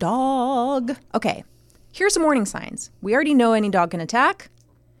aggressive dog. Okay, here's some warning signs. We already know any dog can attack,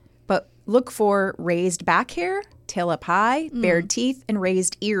 but look for raised back hair, tail up high, bared teeth, and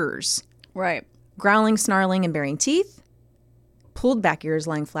raised ears. Right. Growling, snarling, and baring teeth. Pulled back ears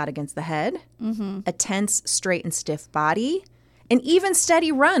lying flat against the head. A tense, straight, and stiff body. An even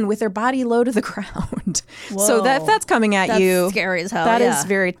steady run with their body low to the ground. Whoa. So if that's coming at you. That's scary as hell. That is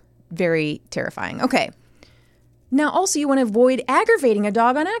very, very terrifying. Okay. Now, also, you want to avoid aggravating a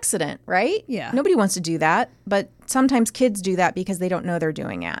dog on accident, right? Yeah. Nobody wants to do that, but sometimes kids do that because they don't know they're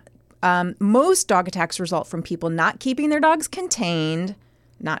doing it. Most dog attacks result from people not keeping their dogs contained,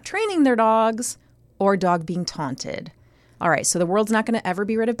 not training their dogs, or dog being taunted. All right, so the world's not going to ever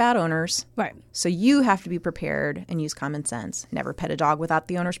be rid of bad owners. Right. So you have to be prepared and use common sense. Never pet a dog without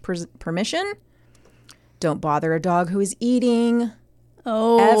the owner's permission. Don't bother a dog who is eating.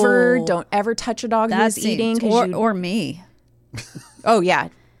 Don't ever touch a dog who is eating. Or me. Oh, yeah.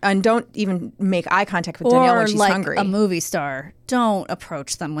 And don't even make eye contact with Danielle when she's hungry. Or like a movie star. Don't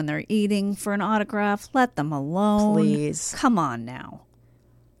approach them when they're eating for an autograph. Let them alone. Please. Come on now.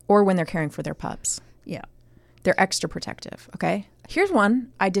 Or when they're caring for their pups. Yeah. They're extra protective, okay? Here's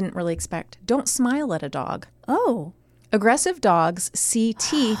one I didn't really expect. Don't smile at a dog. Oh. Aggressive dogs see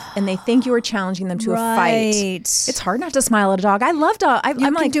teeth and they think you are challenging them to a fight. It's hard not to smile at a dog. I love dogs.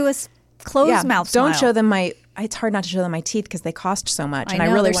 I'm like, do a closed mouth smile. Don't show them it's hard not to show them my teeth because they cost so much. I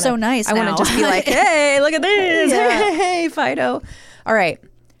know, they're so nice I want to just be like, hey, look at this. Hey, Fido. All right.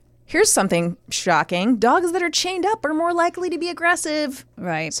 Here's something shocking. Dogs that are chained up are more likely to be aggressive.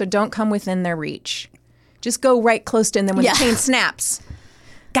 Right. So don't come within their reach. Just go right close to them. Then when the chain snaps,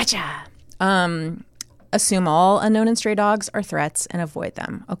 gotcha. Assume all unknown and stray dogs are threats and avoid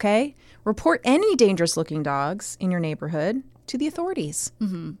them, okay? Report any dangerous-looking dogs in your neighborhood to the authorities.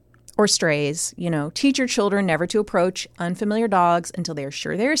 Or strays, Teach your children never to approach unfamiliar dogs until they are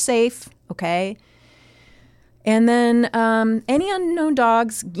sure they're safe, okay? And then any unknown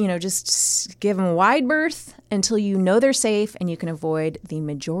dogs, just give them a wide berth until you know they're safe and you can avoid the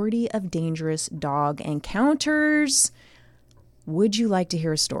majority of dangerous dog encounters. Would you like to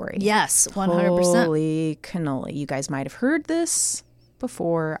hear a story? Yes, 100%. Holy cannoli. You guys might have heard this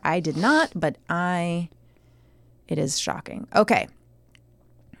before. I did not, but it is shocking. Okay.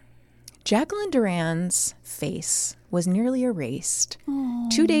 Jacqueline Duran's face was nearly erased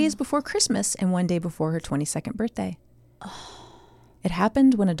 2 days before Christmas and 1 day before her 22nd birthday. It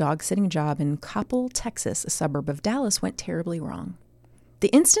happened when a dog-sitting job in Coppell, Texas, a suburb of Dallas, went terribly wrong. The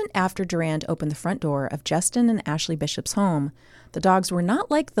instant after Durand opened the front door of Justin and Ashley Bishop's home, the dogs were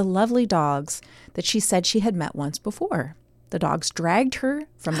not like the lovely dogs that she said she had met once before. The dogs dragged her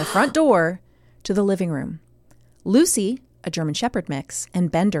from the front door to the living room, Lucy, a German Shepherd mix,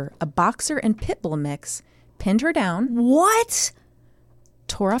 and Bender, a boxer and pit bull mix, pinned her down. What?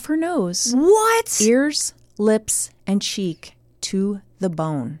 Tore off her nose. What? Ears, lips, and cheek to the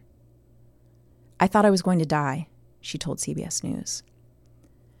bone. I thought I was going to die, she told CBS News.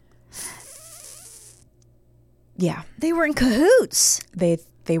 Yeah. They were in cahoots. They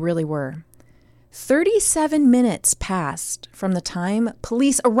really were. 37 minutes passed from the time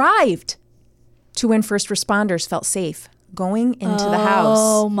police arrived to when first responders felt safe going into the house.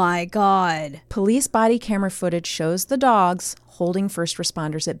 Oh, my God. Police body camera footage shows the dogs holding first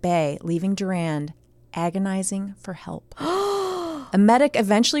responders at bay, leaving Durand agonizing for help. A medic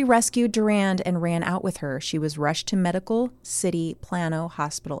eventually rescued Durand and ran out with her. She was rushed to Medical City Plano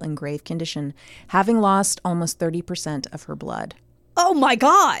Hospital in grave condition, having lost almost 30% of her blood. Oh, my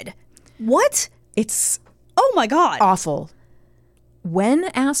God. What? It's oh, my God. Awful. When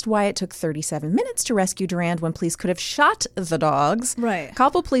asked why it took 37 minutes to rescue Durand when police could have shot the dogs, right.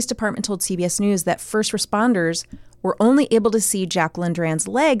 Coppell Police Department told CBS News that first responders were only able to see Jacqueline Durand's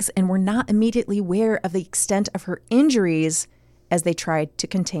legs and were not immediately aware of the extent of her injuries as they tried to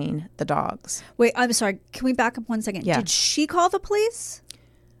contain the dogs. Wait, I'm sorry. Can we back up 1 second? Yeah. Did she call the police?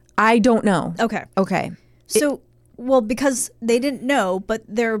 I don't know. Okay. So, well, because they didn't know, but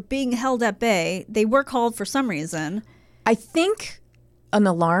they're being held at bay. They were called for some reason. I think an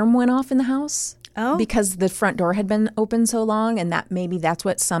alarm went off in the house because the front door had been open so long, and that's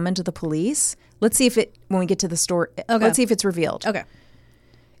what summoned the police. Let's see if when we get to the story, let's see if it's revealed. Okay.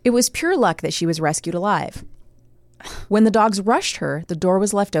 It was pure luck that she was rescued alive. When the dogs rushed her, the door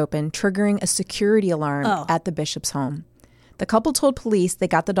was left open, triggering a security alarm at the bishop's home. The couple told police they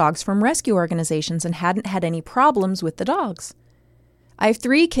got the dogs from rescue organizations and hadn't had any problems with the dogs. I have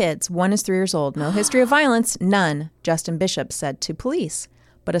 3 kids. 1 is 3 years old. No history of violence. None, Justin Bishop said to police.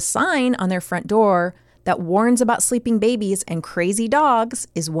 But a sign on their front door that warns about sleeping babies and crazy dogs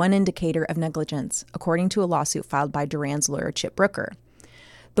is one indicator of negligence, according to a lawsuit filed by Durand's lawyer, Chip Brooker.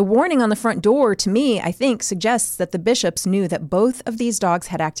 The warning on the front door, to me, I think, suggests that the Bishops knew that both of these dogs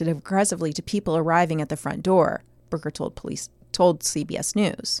had acted aggressively to people arriving at the front door, Brooker told CBS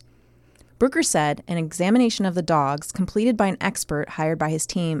News. Brooker said an examination of the dogs completed by an expert hired by his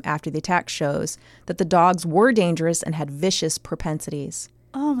team after the attack shows that the dogs were dangerous and had vicious propensities.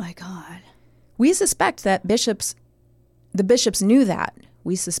 Oh, my God. We suspect that the bishops knew that.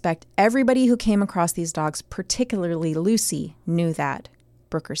 We suspect everybody who came across these dogs, particularly Lucy, knew that,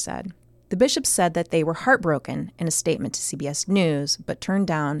 Brooker said. The bishops said that they were heartbroken in a statement to CBS News, but turned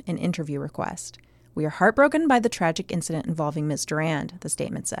down an interview request. We are heartbroken by the tragic incident involving Ms. Durand, the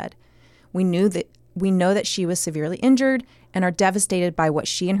statement said. We know that she was severely injured and are devastated by what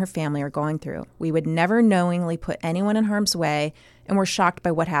she and her family are going through. We would never knowingly put anyone in harm's way, and we're shocked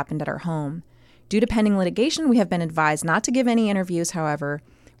by what happened at our home. Due to pending litigation, we have been advised not to give any interviews. However,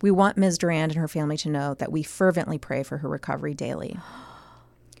 we want Ms. Durand and her family to know that we fervently pray for her recovery daily.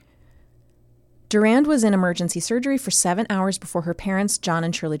 Durand was in emergency surgery for 7 hours before her parents, John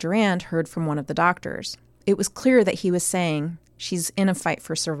and Shirley Durand, heard from one of the doctors. It was clear that he was saying she's in a fight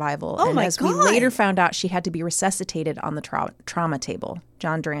for survival. Oh, and my as God. we later found out, she had to be resuscitated on the trauma table,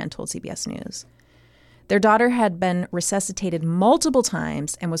 John Durand told CBS News. Their daughter had been resuscitated multiple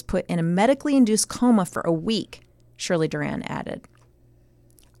times and was put in a medically induced coma for a week, Shirley Durand added.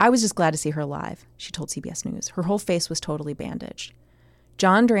 I was just glad to see her alive, she told CBS News. Her whole face was totally bandaged.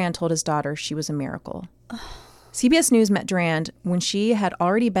 John Durand told his daughter she was a miracle. CBS News met Durand when she had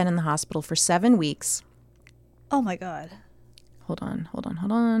already been in the hospital for 7 weeks. Oh, my God. Hold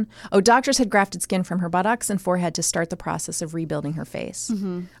on. Oh, doctors had grafted skin from her buttocks and forehead to start the process of rebuilding her face.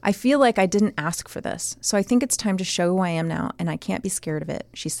 Mm-hmm. I feel like I didn't ask for this, so I think it's time to show who I am now, and I can't be scared of it,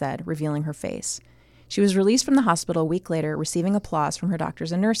 she said, revealing her face. She was released from the hospital a week later, receiving applause from her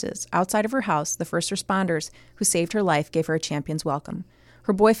doctors and nurses. Outside of her house, the first responders who saved her life gave her a champion's welcome.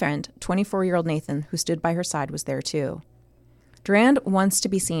 Her boyfriend, 24-year-old Nathan, who stood by her side, was there too. Durand wants to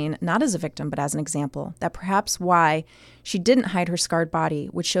be seen not as a victim, but as an example. That perhaps why she didn't hide her scarred body,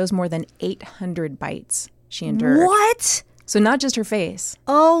 which shows more than 800 bites she endured. What? So not just her face.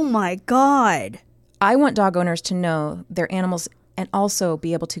 Oh, my God. I want dog owners to know their animals and also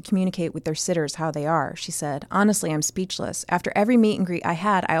be able to communicate with their sitters how they are, she said. Honestly, I'm speechless. After every meet and greet I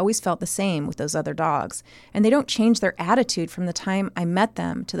had, I always felt the same with those other dogs. And they don't change their attitude from the time I met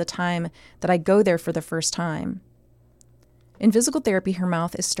them to the time that I go there for the first time. In physical therapy, her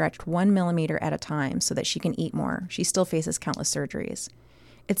mouth is stretched 1 millimeter at a time so that she can eat more. She still faces countless surgeries.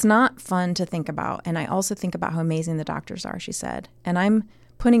 It's not fun to think about, and I also think about how amazing the doctors are, she said, and I'm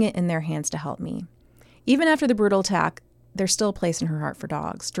putting it in their hands to help me. Even after the brutal attack, there's still a place in her heart for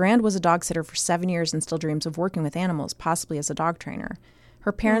dogs. Durand was a dog sitter for 7 years and still dreams of working with animals, possibly as a dog trainer.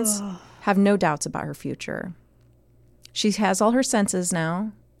 Her parents have no doubts about her future. She has all her senses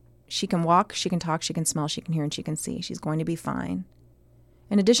now. She can walk, she can talk, she can smell, she can hear, and she can see. She's going to be fine.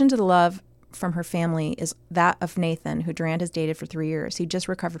 In addition to the love from her family is that of Nathan, who Durand has dated for 3 years. He just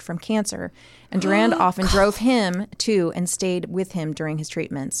recovered from cancer, and Durand often drove him to and stayed with him during his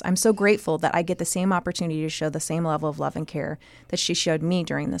treatments. I'm so grateful that I get the same opportunity to show the same level of love and care that she showed me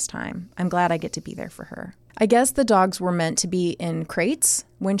during this time. I'm glad I get to be there for her. I guess the dogs were meant to be in crates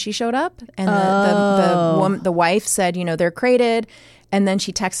when she showed up, and the wife said, you know, they're crated, and then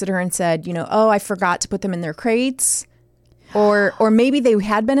she texted her and said, you know, oh, I forgot to put them in their crates. Or maybe they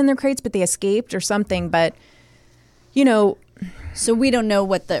had been in their crates, but they escaped or something. But, you know. So we don't know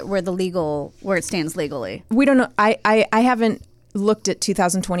where it stands legally. We don't know. I haven't looked at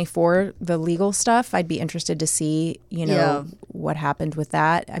 2024, the legal stuff. I'd be interested to see, you know, what happened with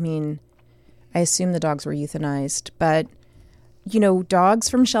that. I mean, I assume the dogs were euthanized. But, you know, dogs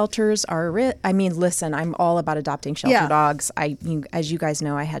from shelters are, I mean, listen, I'm all about adopting shelter dogs. As you guys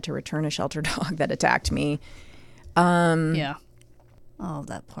know, I had to return a shelter dog that attacked me. Oh,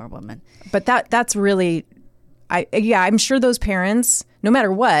 that poor woman. But that's really, I'm sure those parents, no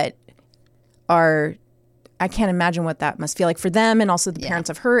matter what, I can't imagine what that must feel like for them, and also the parents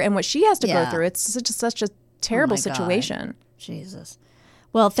of her and what she has to go through. It's such a terrible situation. God. Jesus.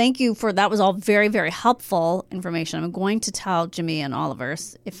 Well, thank you that was all very, very helpful information. I'm going to tell Jimmy and Oliver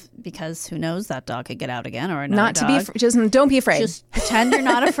because who knows, that dog could get out again, or another dog. Don't be afraid. Just pretend you're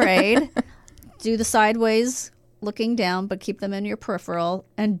not afraid. Do the sideways looking down, but keep them in your peripheral,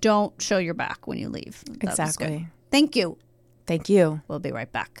 and don't show your back when you leave. Exactly. Thank you. Thank you. We'll be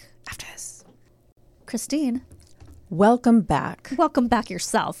right back after this. Christine. Welcome back. Welcome back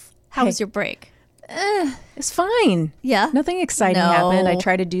yourself. How was your break? It's fine. Yeah? Nothing exciting happened. I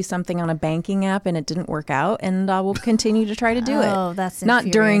tried to do something on a banking app and it didn't work out, and we'll continue to try to do it. Oh, that's not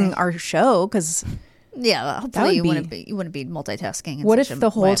during our show, because... Yeah, hopefully you wouldn't be multitasking. What if the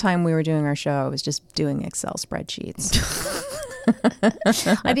whole time we were doing our show, I was just doing Excel spreadsheets?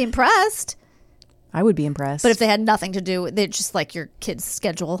 I'd be impressed. I would be impressed. But if they had nothing to do, they're just like your kid's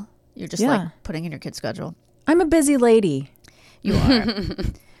schedule. You're just like putting in your kid's schedule. I'm a busy lady. You are.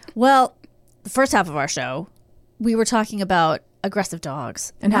 Well, the first half of our show, we were talking about aggressive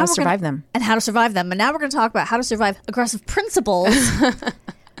dogs. And how to survive them. And how to survive them. And now we're going to talk about how to survive aggressive principals.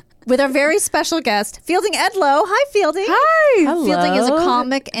 With our very special guest, Fielding Edlow. Hi, Fielding. Hi. Hello. Fielding is a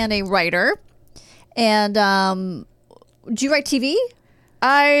comic and a writer. And do you write TV?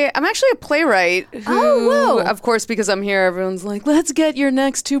 I'm actually a playwright who, of course, because I'm here, everyone's like, let's get your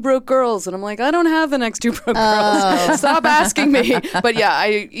next Two Broke Girls. And I'm like, I don't have the next Two Broke Girls. Stop asking me. But yeah,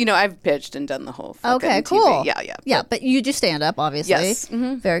 I've pitched and done the whole fucking cool. TV. Yeah, but you do stand up, obviously. Yes.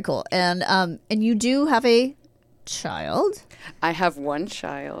 Mm-hmm. Very cool. And you do have a child? I have one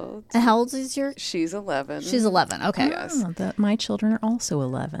child. And how old is your? She's 11. She's 11. Okay. Yes. My children are also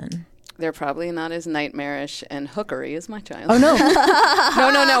 11. They're probably not as nightmarish and hookery as my child. Oh no.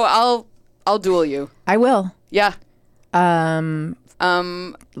 No. I'll duel you. I will. Yeah. Let's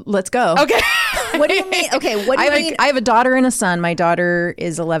go. Okay. What do you mean? Okay. What do you mean? I have a daughter and a son. My daughter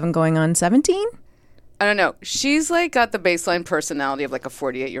is 11 going on 17. I don't know. She's like got the baseline personality of like a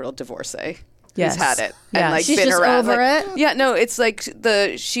 48-year-old divorcee. Yes. Who's had it Yeah. and like She's been just around. over like, it? Yeah, no, it's like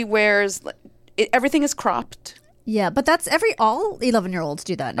she wears everything is cropped. Yeah, but that's all 11-year-olds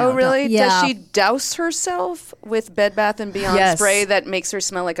do that now. Oh, really? Yeah. Does she douse herself with Bed Bath & Beyond spray that makes her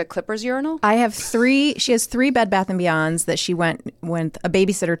smell like a Clippers urinal? I have 3. She has 3 Bed Bath & Beyonds that she went when a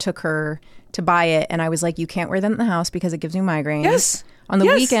babysitter took her to buy it. And I was like, you can't wear them in the house because it gives you migraines. Yes. On the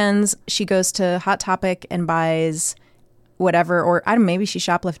weekends, she goes to Hot Topic and buys whatever, or I don't know, maybe she's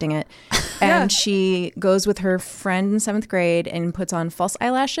shoplifting it. And she goes with her friend in 7th grade and puts on false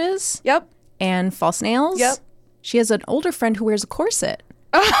eyelashes. Yep. And false nails. Yep. She has an older friend who wears a corset.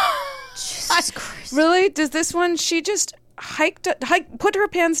 Jesus Christ. Really? Does this one, she just put her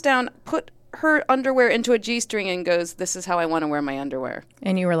pants down, put her underwear into a G-string and goes, this is how I want to wear my underwear.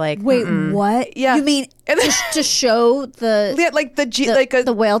 And you were like, wait, what? Yeah. You mean to show the like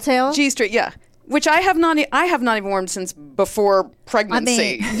the whale tail? G-string, yeah. Which I have not even worn since before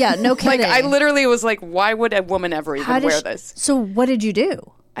pregnancy. I mean, yeah, no kidding. Like I literally was like, why would a woman ever even wear this? So what did you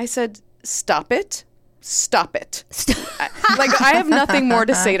do? I said, stop it. I have nothing more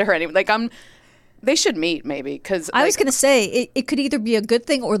to say to her anyway. Like they should meet maybe because I was going to say it could either be a good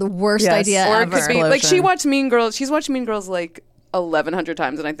thing or the worst idea or ever. it could be like she watched Mean Girls. She's watched Mean Girls like 1,100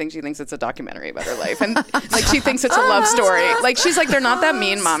 times, and I think she thinks it's a documentary about her life, and like she thinks it's a love story. Like she's like, they're not that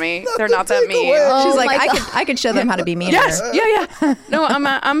mean, mommy. They're not that mean. She's like, I could show them how to be meaner. Yes, yeah. No,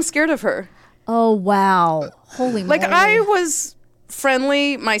 I'm scared of her. Oh wow, holy moly! Like I was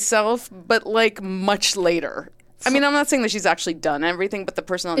friendly myself, but like much later. I mean, I'm not saying that she's actually done everything, but the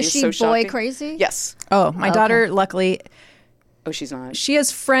personality is so shocking. Is she boy crazy? Yes. Oh, my daughter, luckily. Oh, she's not. She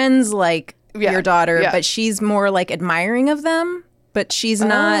has friends like your daughter, but she's more like admiring of them. But she's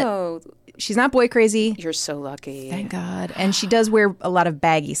not. She's not boy crazy. You're so lucky. Thank God. And she does wear a lot of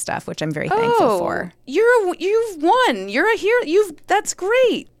baggy stuff, which I'm very thankful for. You've won. You're a hero. That's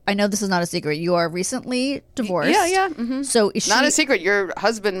great. I know this is not a secret. You are recently divorced. Yeah. Mm-hmm. So is not a secret. Your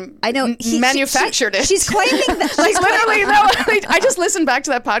husband he manufactured it. She's claiming that. Like literally, no. I just listened back to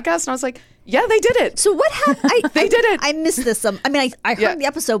that podcast and I was like, yeah, they did it. So what happened? They did it. I missed this. I mean, I heard the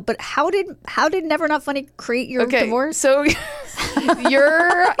episode, but how did Never Not Funny create your divorce? So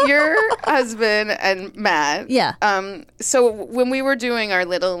your husband and Matt. Yeah. So when we were doing our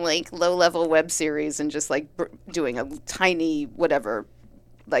little like low level web series and just like doing a tiny whatever,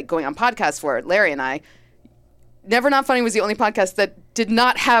 like going on podcasts for it, Larry and I. Never Not Funny was the only podcast that did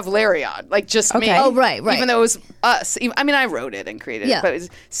not have Larry on, like just me. Oh, right. Even though it was us. I mean, I wrote it and created it. But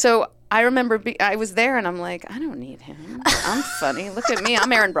so I remember I was there and I'm like, I don't need him. I'm funny. Look at me.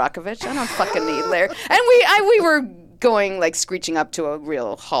 I'm Erin Brockovich. I don't fucking need Larry. And we were going like screeching up to a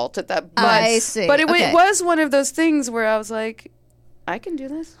real halt at that. But, I see. But it was one of those things where I was like, I can do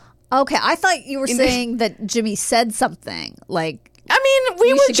this. Okay. I thought you were saying that Jimmy said something like. I mean,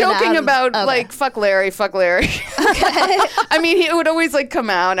 we were joking about like fuck Larry. Okay. I mean, he would always like come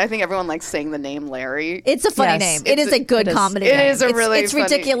out. I think everyone likes saying the name Larry. It's a funny name. It is a good comedy name. It is a really It's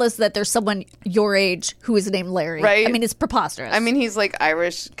ridiculous that there's someone your age who is named Larry. Right. I mean, it's preposterous. I mean, he's like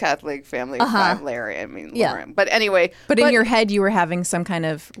Irish Catholic family of five Larry. I mean, Lauren. But anyway. But in your head, you were having some kind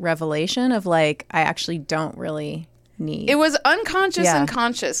of revelation of like, I actually don't really need. It was unconscious and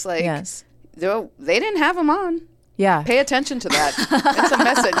conscious. Like, they didn't have him on. Yeah. Pay attention to that. It's a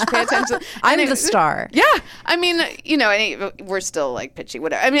message. Pay attention. I'm the star. Yeah. I mean, we're still like pitchy,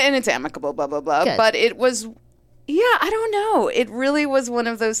 whatever. I mean, and it's amicable, blah, blah, blah. Good. But it was, I don't know. It really was one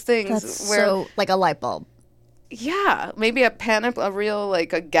of those things where. So, like a light bulb. Yeah. Maybe a real,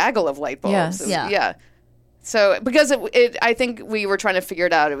 like a gaggle of light bulbs. Yes. Yeah. So, because I think we were trying to figure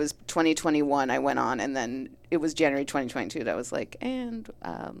it out. It was 2021 I went on, and then it was January 2022 that I was like,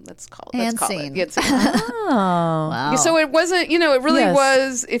 let's call it. Oh. Wow. So it wasn't, it really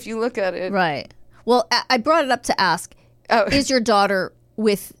was, if you look at it. Right. Well, I brought it up to ask, is your daughter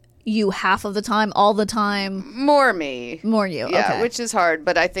with you half of the time, all the time? More me. More you, yeah, okay. which is hard,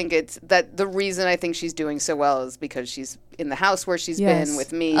 but I think it's that the reason I think she's doing so well is because she's in the house where she's been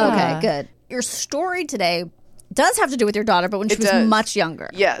with me. Okay, good. Your story today does have to do with your daughter, but when she was much younger.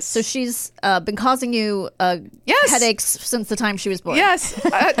 Yes. So she's been causing you headaches since the time she was born. Yes.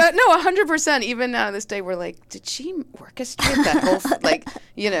 No, 100%. Even now, this day, we're like, did she orchestrate that whole,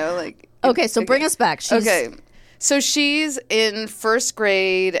 Okay, so bring us back. Okay. So she's in first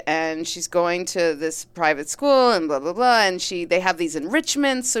grade, and she's going to this private school, and blah, blah, blah, and they have these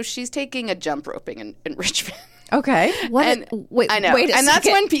enrichments, so she's taking a jump roping enrichment. Okay. Wait a second. That's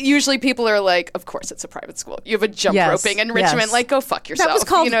when usually people are like, of course it's a private school. You have a jump roping enrichment. Like, go fuck yourself. That was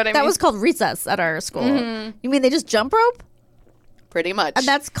called, you know what I mean? That was called recess at our school. Mm-hmm. You mean they just jump rope? Pretty much. And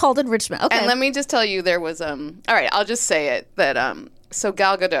that's called enrichment. Okay. And let me just tell you, there was, all right, I'll just say it, that, so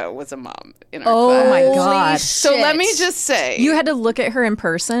Gal Gadot was a mom in our class. Oh my God. So let me just say. You had to look at her in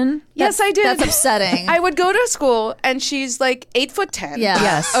person? Yes, I did. That's upsetting. I would go to school and she's like 8'10". Yeah.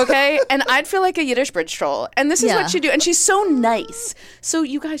 Yes. Okay. And I'd feel like a Yiddish bridge troll. And this is what she do. And she's so nice. So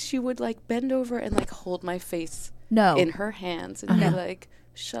you guys, she would like bend over and like hold my face in her hands and be like,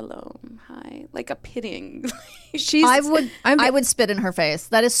 shalom, hi, like a pitying. I would spit in her face.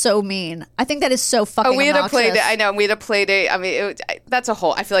 That is so mean. I think that is so fucking we had obnoxious. a play date. I know, we had a play date. I mean,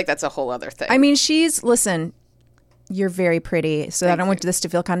 I feel like that's a whole other thing. I mean, listen, you're very pretty, so I don't want this to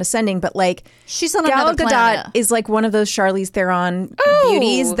feel condescending, but like, she's on Gal another Gadot planet. is like one of those Charlize Theron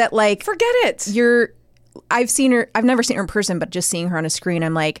beauties that like, forget it. I've never seen her in person, but just seeing her on a screen,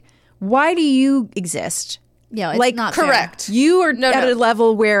 I'm like, why do you exist? Yeah, it's not correct. Fair. You are at a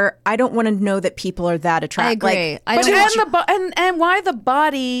level where I don't want to know that people are that attractive. I agree. And why the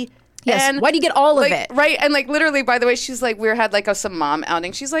body? Yes. And why do you get all of it? Right. And like literally, by the way, she's like, we had like some mom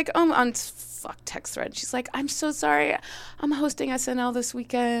outing. She's like, on text thread. She's like, I'm so sorry. I'm hosting SNL this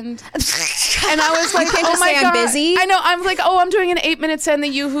weekend. And I was like, oh my God. I'm busy. I know. I'm like, I'm doing an 8-minute set in the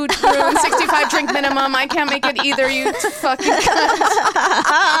Yoo-Hoo room, 65 drink minimum. I can't make it either, you fucking cunt.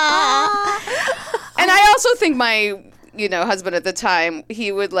 And I also think my husband at the time,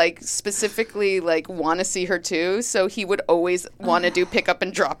 he would like specifically like want to see her too. So he would always want to do pick up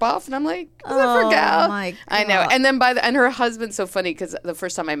and drop off. And I'm like, oh my God. I know. And then and her husband's so funny because the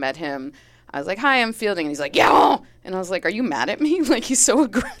first time I met him, I was like, hi, I'm Fielding. And he's like, yeah. And I was like, are you mad at me? Like, he's so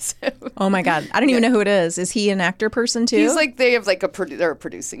aggressive. Oh, my God. I don't even know who it is. Is he an actor person, too? He's like, they have like they're a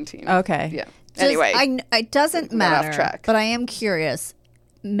producing team. Okay. Yeah. Anyway. It doesn't matter, off track. But I am curious.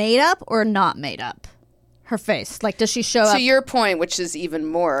 Made up or not made up? Her face. Like, does she show up? To your point, which is even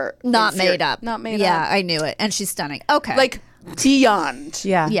more. Not made up. Not made up. Yeah, I knew it. And she's stunning. Okay. Like, beyond.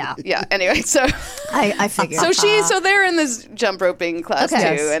 Yeah. Anyway, so I figured. So they're in this jump roping class too,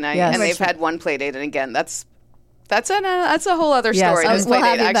 and they've had one play date, and again, that's a whole other story. Yes, we'll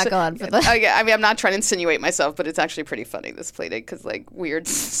have you back on for that. I mean, I'm not trying to insinuate myself, but it's actually pretty funny, this play date, because like weird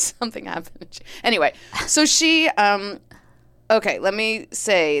something happened. Anyway, so she okay, let me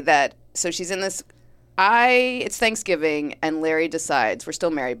say that. So she's in this. It's Thanksgiving, and Larry decides we're still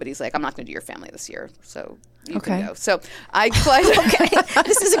married, but he's like, I'm not going to do your family this year, so. You can go. So I okay,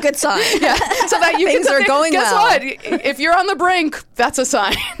 this is a good sign. Yeah, so that things are going guess well. Guess what? If you're on the brink, that's a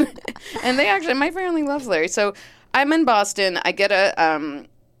sign. And my family loves Larry. So I'm in Boston. I get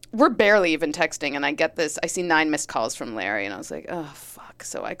we're barely even texting, and I get this. I see 9 missed calls from Larry, and I was like, oh fuck.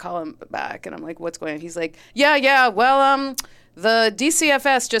 So I call him back, and I'm like, what's going on? He's like, yeah. Well, the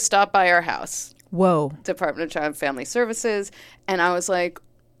DCFS just stopped by our house. Whoa. Department of Child and Family Services, and I was like.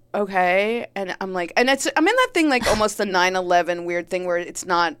 Okay, and I'm like, I'm in that thing like almost the 9/11 weird thing where it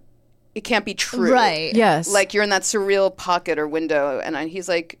can't be true, right? Yes, like you're in that surreal pocket or window, and he's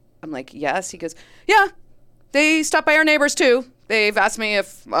like, I'm like, yes. He goes, yeah, they stopped by our neighbors too. They've asked me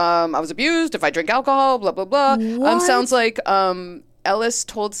if I was abused, if I drink alcohol, blah blah blah. Sounds like Ellis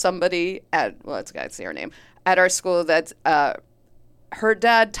told somebody let's say her name at our school that her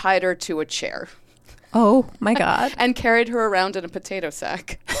dad tied her to a chair. Oh my God. And carried her around in a potato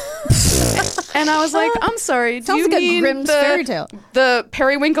sack. And I was like, I'm sorry, do you like mean a Grimm's fairy tale. The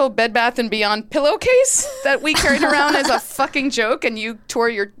Periwinkle Bed Bath & Beyond pillowcase that we carried around as a fucking joke and you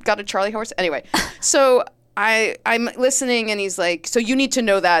got a Charlie horse? Anyway, so I'm listening and he's like, so you need to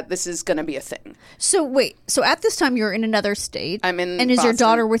know that this is going to be a thing. So wait, so at this time you're in another state? I'm in And is Boston. your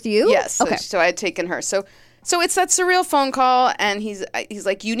daughter with you? Yes. Okay. So I had taken her. So it's that surreal phone call, and he's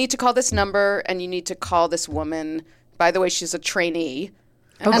like, you need to call this number, and you need to call this woman. By the way, she's a trainee.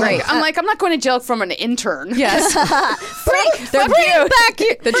 Oh, great. I'm not going to jail from an intern. Yes. Bring back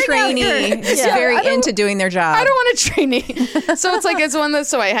the trainee is very into doing their job. I don't want a trainee. So it's one of those,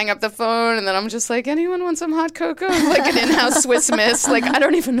 so I hang up the phone and then I'm just like, anyone want some hot cocoa? Like an in-house Swiss Miss. Like, I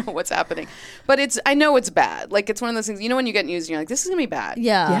don't even know what's happening. But I know it's bad. Like, it's one of those things, when you get news and you're like, this is going to be bad.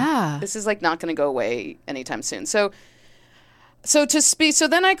 Yeah. This is like not going to go away anytime soon. So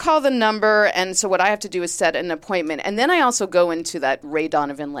then I call the number, and so what I have to do is set an appointment, and then I also go into that Ray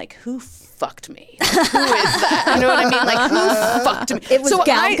Donovan, like, who fucked me? Like, who is that? You know what I mean? Like, who fucked me? It was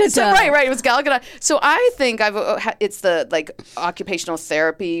Gal Gadot. Right, it was Gal Gadot. So I think it's the, like, occupational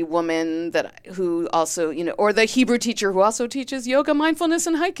therapy woman who also, or the Hebrew teacher who also teaches yoga, mindfulness,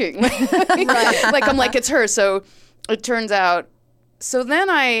 and hiking. Like, I'm like, it's her. So it turns out, so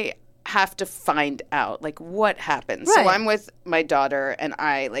then I have to find out like what happened. Right. So I'm with my daughter and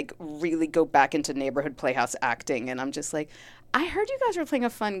I like really go back into neighborhood playhouse acting, and I'm just like, I heard you guys were playing a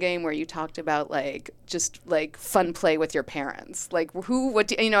fun game where you talked about like just like fun play with your parents. Like I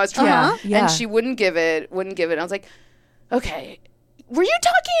was trying and she wouldn't give it. I was like, okay, were you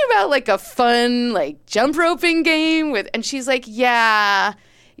talking about like a fun like jump roping game and she's like, yeah,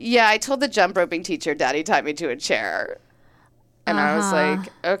 I told the jump roping teacher Daddy tied me to a chair. And I was like,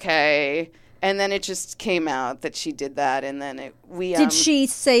 okay. And then it just came out that she did that. And then did she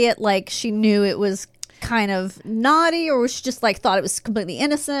say it like she knew it was kind of naughty, or was she just like thought it was completely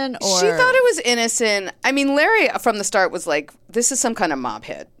innocent? Or she thought it was innocent. I mean, Larry from the start was like, this is some kind of mob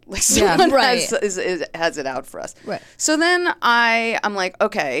hit. Like someone has it out for us. Right. So then I'm like,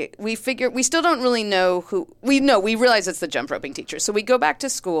 okay, we still don't really know who. We realize it's the jump roping teacher. So we go back to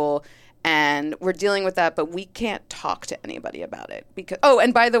school. And we're dealing with that, but we can't talk to anybody about it because. Oh,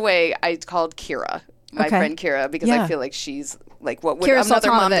 and by the way, I called Kira, my friend Kira, because I feel like she's like what would Kira another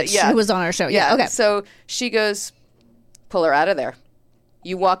mom do? who was on our show. Yeah. Okay. So she goes, pull her out of there.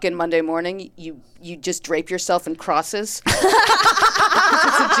 You walk in Monday morning. You just drape yourself in crosses. It's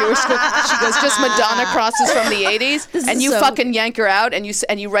a Jewish school. She goes, just Madonna crosses from the 80s, and you fucking yank her out, and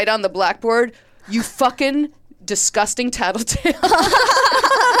you write on the blackboard, you fucking disgusting tattletale.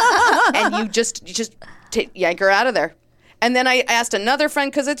 And you just yank her out of there. And then I asked another friend,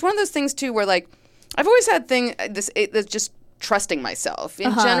 because it's one of those things too where like I've always had this just trusting myself.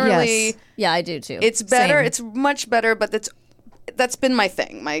 And generally, yes. Yeah, I do too. It's better. Same. It's much better, but that's been my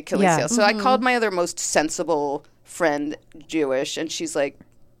thing, my Achilles heel. So I called my other most sensible friend, Jewish, and she's like,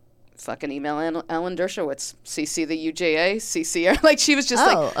 fucking email Ellen Dershowitz, CC the UJA, CC her. Like, she was just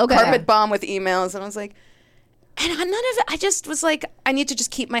carpet bomb with emails, and I was like, and none of it. I just was like, I need to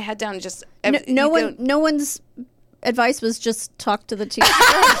just keep my head down and just. No one's advice was just talk to the teacher.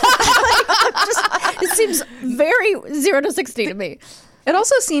 It seems very 0 to 60 to me. It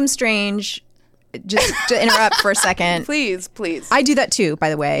also seems strange. Just to interrupt for a second, please. I do that too, by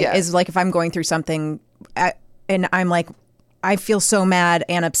the way. Yeah. Is like if I'm going through something, and I'm like, I feel so mad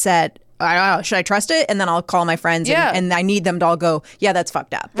and upset. I don't know, should I trust it? And then I'll call my friends and I need them to all go, yeah, that's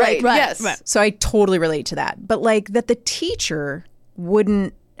fucked up. Right. Yes. Right. So I totally relate to that. But like that the teacher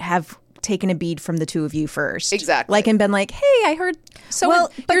wouldn't have taken a bead from the two of you first. Exactly. Like and been like, hey, I heard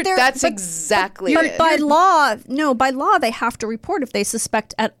that's exactly it. By law, they have to report if they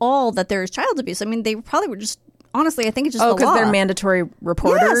suspect at all that there is child abuse. I mean, they probably were just. Honestly, I think it's just the law. Because they're mandatory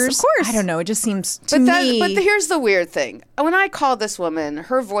reporters? Yes, of course. I don't know. It just seems to me... But here's the weird thing. When I called this woman,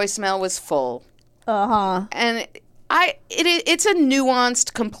 her voicemail was full. Uh-huh. And it's a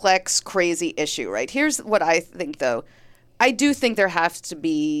nuanced, complex, crazy issue, right? Here's what I think, though. I do think there has to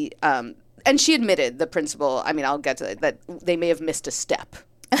be... and she admitted, the principal, I mean, I'll get to it, that they may have missed a step.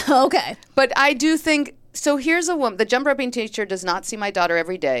 Okay. But I do think... So here's a woman. The jump roping teacher does not see my daughter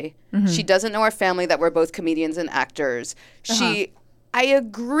every day. Mm-hmm. She doesn't know our family, that we're both comedians and actors. I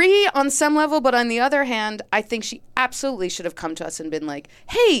agree on some level, but on the other hand, I think she absolutely should have come to us and been like,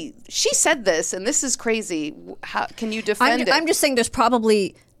 hey, she said this, and this is crazy. How can you defend it? I'm just saying there's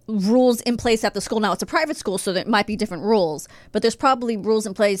probably rules in place at the school. Now, it's a private school, so there might be different rules. But there's probably rules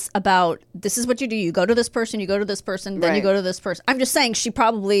in place about this is what you do. You go to this person, you go to this person, then you go to this person. I'm just saying she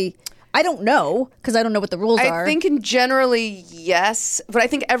probably... I don't know, because I don't know what the rules are. I think in generally, yes. But I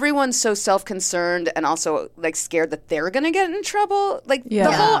think everyone's so self-concerned and also like scared that they're going to get in trouble. Like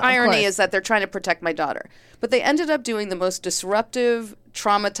the whole irony is that they're trying to protect my daughter. But they ended up doing the most disruptive,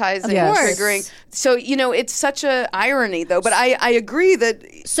 traumatizing, triggering. So, it's such a irony, though. But I agree that...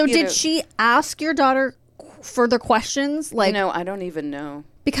 So did she ask your daughter further questions? Like, I don't even know.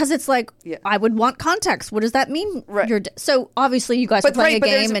 Because it's like, I would want context. What does that mean? Right. So obviously you guys were playing a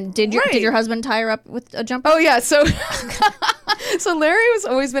game, and did your husband tie her up with a jumper? Oh, yeah. So Larry has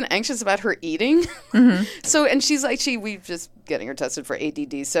always been anxious about her eating. Mm-hmm. So, and she's like, we've just getting her tested for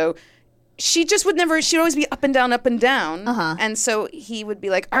ADD. So she just would never, she'd always be up and down, up and down. Uh-huh. And so he would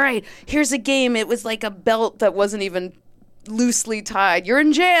be like, all right, here's a game. It was like a belt that wasn't even loosely tied. You're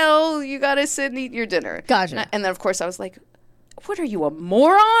in jail. You got to sit and eat your dinner. Gotcha. And then, of course, I was like, what are you, a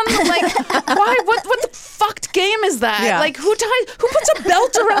moron? Like, why? What the fucked game is that? Yeah. Like, who puts a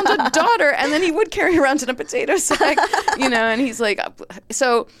belt around a daughter? And then he would carry around in a potato sack, and he's like,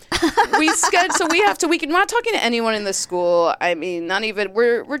 so we we're not talking to anyone in the school. I mean, not even,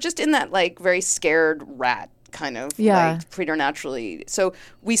 we're just in that like very scared rat kind of like preternaturally. So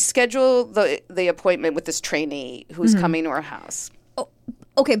we schedule the appointment with this trainee who's coming to our house. Oh,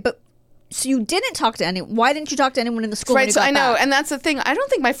 okay, but so you didn't talk to anyone. Why didn't you talk to anyone in the school? Right, so I know, and that's the thing. I don't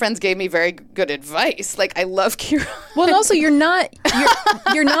think my friends gave me very good advice. Like, I love Kira. Well, and also you're not.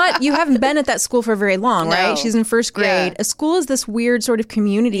 You haven't been at that school for very long, right? She's in first grade. A school is this weird sort of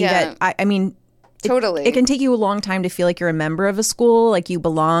community that I mean. Totally. It can take you a long time to feel like you're a member of a school, like you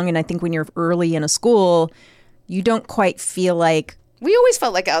belong. And I think when you're early in a school, you don't quite feel like. We always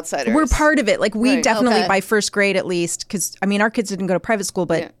felt like outsiders. We're part of it. Like we definitely by first grade at least, because I mean our kids didn't go to private school,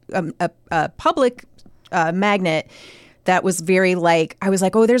 but a public magnet that was very like I was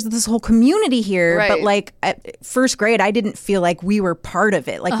like, oh, there's this whole community here. Right. But like at first grade, I didn't feel like we were part of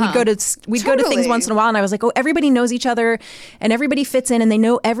it. Like we'd go to things once in a while, and I was like, oh, everybody knows each other, and everybody fits in, and they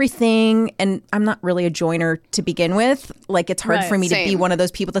know everything. And I'm not really a joiner to begin with. Like it's hard for me to be one of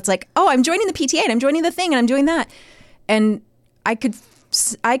those people that's like, oh, I'm joining the PTA, and I'm joining the thing, and I'm doing that, and I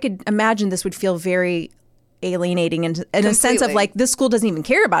could imagine this would feel very alienating in a sense of like this school doesn't even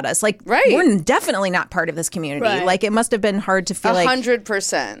care about us. Like we're definitely not part of this community. Right. Like it must have been hard to feel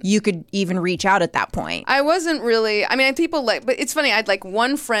 100%. You could even reach out at that point. I wasn't really. I mean, people like, but it's funny. I had like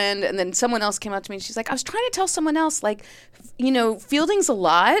one friend, and then someone else came up to me, and she's like, I was trying to tell someone else, like, Fielding's a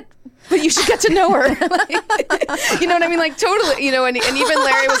lot, but you should get to know her. Like, you know what I mean? Like totally. And even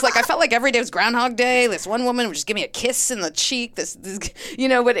Larry was like, I felt like every day was Groundhog Day. This one woman would just give me a kiss in the cheek. This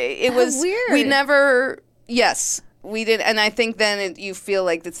but it was weird. We never. Yes, we did. And I think then you feel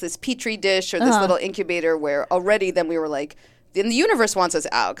like it's this petri dish or this little incubator where already then we were like, then the universe wants us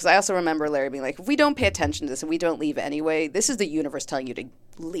out. Because I also remember Larry being like, if we don't pay attention to this and we don't leave anyway, this is the universe telling you to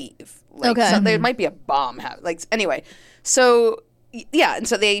leave. Like, so there might be a bomb. Anyway, so yeah, and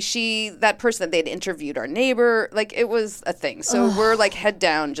so that person that they'd interviewed, our neighbor, like it was a thing. So we're like head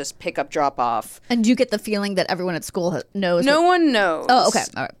down, just pick up, drop off. And do you get the feeling that everyone at school knows? No one knows. Oh, okay,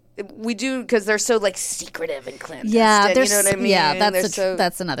 all right. We do because they're so like secretive and clandestine. Yeah, you know what I mean? Yeah,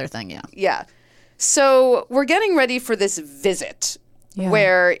 that's another thing. Yeah, yeah. So we're getting ready for this visit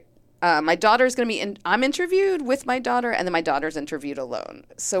where my daughter's going to be I'm interviewed with my daughter, and then my daughter's interviewed alone.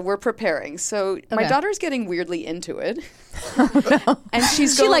 So we're preparing. So my daughter's getting weirdly into it. And she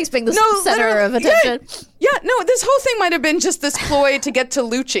likes being the center of attention. Yeah, no, this whole thing might have been just this ploy to get to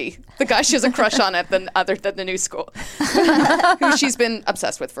Lucci, the guy she has a crush on at the new school, who she's been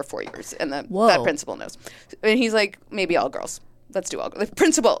obsessed with for 4 years. And that principal knows. And he's like, maybe all girls. Let's do all girls. The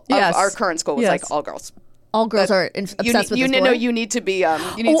principal of our current school was like, all girls. All girls are obsessed with this boy? No, you need to be.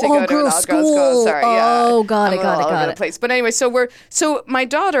 You need to go to an all girls school. Sorry, got it. Place. But anyway, so my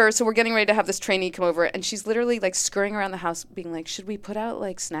daughter. So we're getting ready to have this trainee come over, and she's literally like scurrying around the house, being like, "Should we put out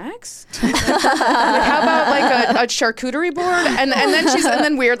like snacks? Like, how about like a charcuterie board?" And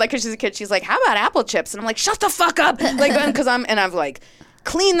then weird, like because she's a kid, she's like, "How about apple chips?" And I'm like, "Shut the fuck up!" Like because I've like.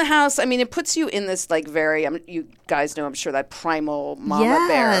 Clean the house. I mean, it puts you in this like very. You guys know, I'm sure, that primal mama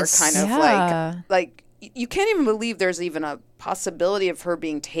bear kind of like. You can't even believe there's even a possibility of her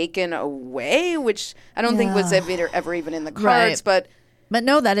being taken away, which I don't think was ever even in the cards. Right. But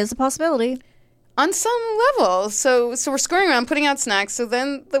no, that is a possibility. On some level. So we're scurrying around, putting out snacks. So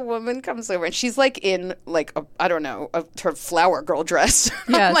then the woman comes over, and she's like in like her flower girl dress.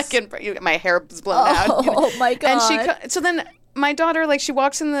 Yes. Like my hair is blown out. Oh my God. And so then my daughter, like, she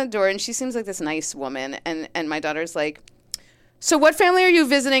walks in the door, and she seems like this nice woman. And my daughter's like, "So what family are you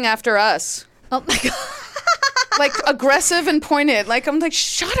visiting after us?" Oh my God. Like aggressive and pointed. Like I'm like,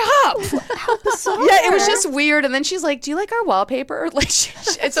 shut up. How bizarre. Yeah, it was just weird. And then she's like, "Do you like our wallpaper?" Like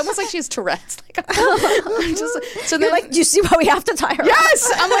it's almost like she has Tourette's. Like, so then, like, do you see why we have to tie her?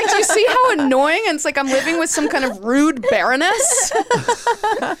 Yes. I'm like, do you see how annoying? And it's like I'm living with some kind of rude baroness.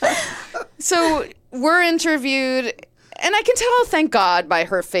 So we're interviewed, and I can tell, thank God, by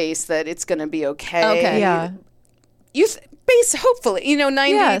her face that it's going to be okay. Okay. Yeah. Hopefully,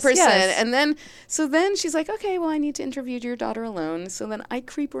 90%. Yes. And then she's like, "Okay, well, I need to interview your daughter alone." So then I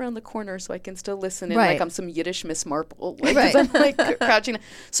creep around the corner so I can still listen in, like I'm some Yiddish Miss Marple. Like, I'm like crouching.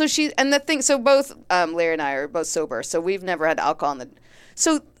 So both Larry and I are both sober. So we've never had alcohol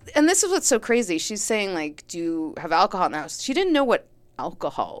and this is what's so crazy. She's saying, like, "Do you have alcohol in the house?" She didn't know what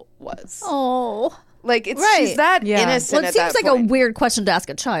alcohol was. Oh. Like, she's that innocent. Well, it seems like a weird question to ask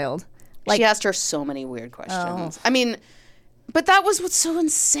a child. Like, she asked her so many weird questions. I mean, but that was what's so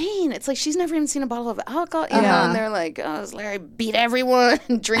insane. It's like she's never even seen a bottle of alcohol, and they're like, "Oh, does Larry beat everyone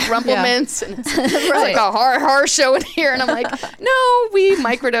and drink Rumple Mints?" And it's like a horror show in here. And I'm like, "No, we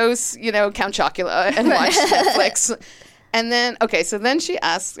microdose, Count Chocula and watch Netflix." And then, so then she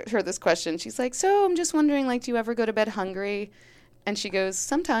asked her this question. She's like, "So I'm just wondering, like, do you ever go to bed hungry?" And she goes,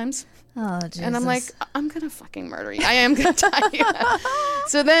 "Sometimes." Oh, Jesus. And I'm like, "I'm going to fucking murder you. I am going to tie you."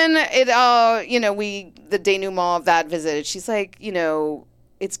 So then it all, the denouement of that visit, she's like,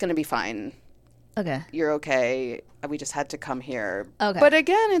 "It's going to be fine. Okay. You're okay. We just had to come here." Okay. But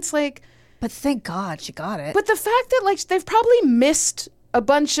again, it's like. But thank God she got it. But the fact that, like, they've probably missed a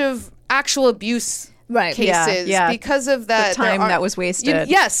bunch of actual abuse cases because of that. The time that was wasted.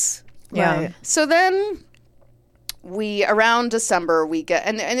 Yes. Yeah. Right. So then. Around December, we get,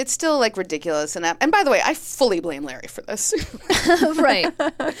 and it's still like ridiculous. And by the way, I fully blame Larry for this. Right.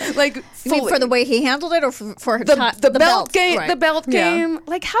 Like, fully. You mean for the way he handled it, or for the belt game? Right. The belt game.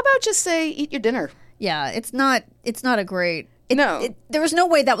 Like, how about just say, "Eat your dinner"? Yeah, it's not a great. No. There was no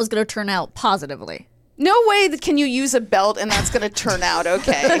way that was going to turn out positively. No way that can you use a belt and that's going to turn out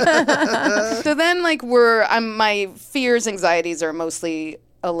okay. So then, like, my fears, anxieties are mostly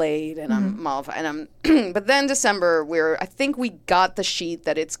allayed, and I'm mollified, and but then December, I think we got the sheet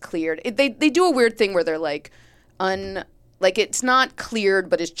that it's cleared. They do a weird thing where they're like like it's not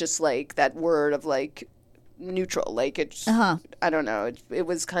cleared, but it's just like that word of like neutral, like it's I don't know, it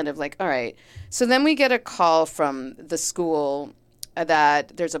was kind of like, all right. So then we get a call from the school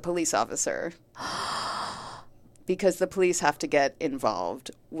that there's a police officer because the police have to get involved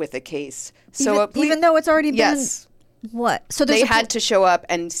with a case. So even though it's already been. Yes. What? So they had to show up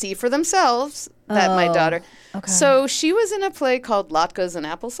and see for themselves that my daughter. Okay. So she was in a play called Latkes and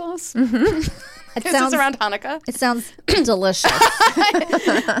Applesauce. It sounds around Hanukkah. It sounds delicious.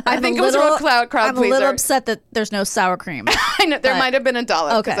 I think it was a real crowd pleaser. I'm a little upset that there's no sour cream. I know there might have been a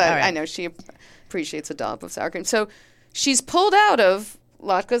dollop because I know she appreciates a dollop of sour cream. So she's pulled out of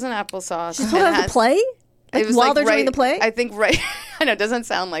Latkes and Applesauce. She's pulled out of the play. It was while they're doing the play? I think I know, it doesn't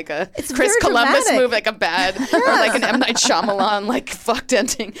sound like a Chris Columbus movie, like a bad, or like an M. Night Shyamalan, like, fucked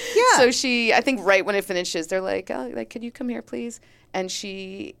ending. Yeah. So I think right when it finishes, they're like, oh, like, can you come here, please? And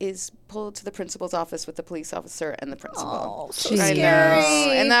she is pulled to the principal's office with the police officer and the principal. Oh, so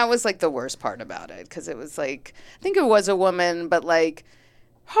scary. And that was, like, the worst part about it, because it was, like, I think it was a woman, but, like,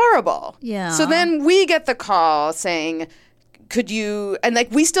 horrible. Yeah. So then we get the call saying, could you, and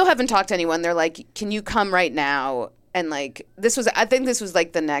like, we still haven't talked to anyone. They're like, can you come right now? And like, I think this was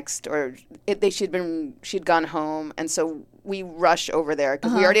like the next, or she'd gone home. And so we rush over there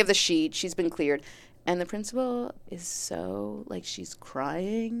because we already have the sheet. She's been cleared. And the principal is so, like, she's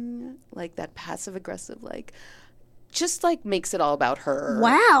crying, like that passive aggressive, like, just like makes it all about her.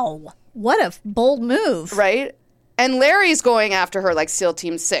 Wow. What a bold move. Right? And Larry's going after her like SEAL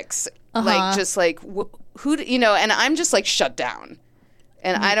Team 6. Like, just like, who, and I'm just like shut down.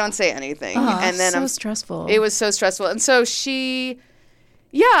 And I don't say anything. And then so stressful. It was so stressful. And so I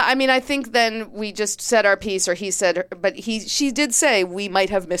think then we just said our piece, or he said, but she did say we might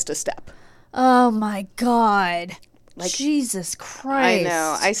have missed a step. Oh my God. Like, Jesus Christ. I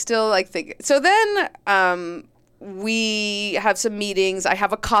know. I still like think. So then we have some meetings. I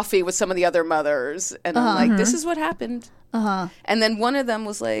have a coffee with some of the other mothers. And I'm like, this is what happened. And then one of them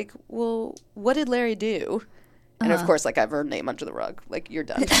was like, well, what did Larry do? And of course, like, I have her name under the rug. Like, you're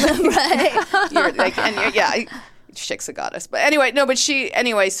done. Right. You're like, and Chick's a goddess. But anyway,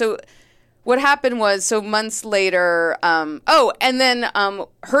 so what happened was, so months later, and then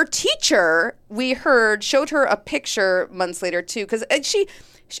her teacher, we showed her a picture months later too, because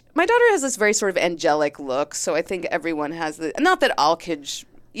my daughter has this very sort of angelic look, so I think everyone has not that all kids,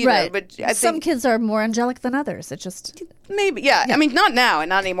 know, but I some think kids are more angelic than others. It just maybe, yeah. I mean, not now and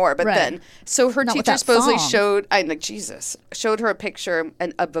not anymore, but then. So her teacher supposedly showed her a picture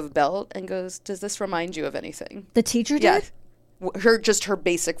of a belt and goes, "Does this remind you of anything?" The teacher did? Yeah. Her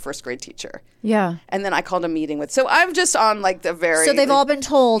basic first grade teacher. Yeah. And then I called a meeting with. So I'm just on like the very. So they've all been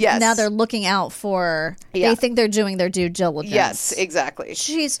told. Yes. Now they're looking out for. Yeah. They think they're doing their due diligence. Yes, exactly.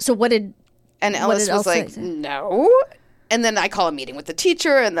 Jeez. So what did? And Ellis was like, "No." And then I call a meeting with the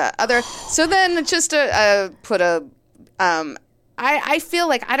teacher and the other. So then just put a. I feel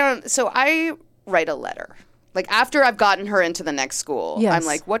like I don't. So I write a letter. Like, after I've gotten her into the next school, I'm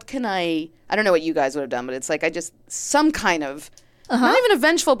like, what can I don't know what you guys would have done, but it's like, some kind of, not even a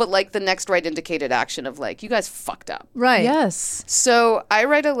vengeful, but like the next right indicated action of like, you guys fucked up. Right. Yes. So I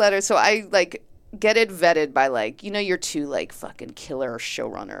write a letter. So I like get it vetted by like, your two like fucking killer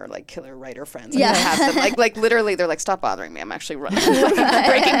showrunner, like killer writer friends. Like, I have them like literally they're like, stop bothering me. I'm actually running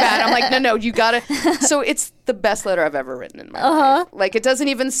Breaking Bad. I'm like, no, you gotta. So it's the best letter I've ever written in my life. Like, it doesn't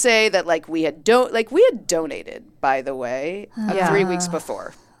even say that like we had donated, by the way, 3 weeks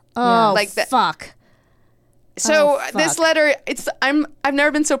before. Oh, like that. Fuck. So this letter, I've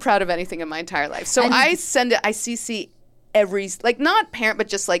never been so proud of anything in my entire life. So I send it. I CC every, like, not parent, but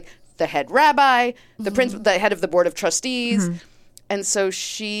just like the head rabbi, the the head of the board of trustees. And so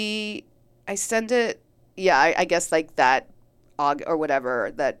I send it, I guess like that August or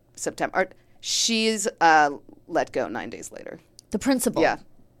whatever, that September. She's let go 9 days later. The principal? Yeah.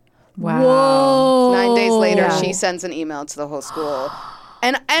 Wow. Whoa. 9 days later, she sends an email to the whole school.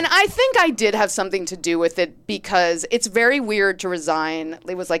 And I think I did have something to do with it, because it's very weird to resign.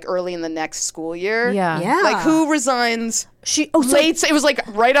 It was like early in the next school year. Yeah. Like, who resigns late? It was like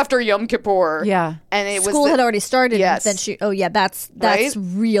right after Yom Kippur. Yeah. And it school had already started. Yes. And then that's right?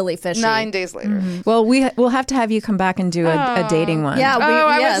 really fishy. 9 days later. Well, we'll have to have you come back and do a dating one. Yeah.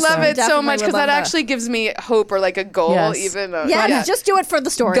 I would love it so much, because that actually gives me hope, or like a goal. Yes. Even. Just do it for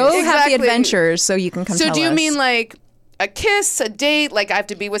the story. Go have the adventures so you can come. So tell do you us. mean like a kiss, a date? Like, I have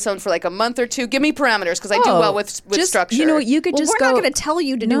to be with someone for like a month or two? Give me parameters, because I do well with structure. You know, you could just we're go. not going to tell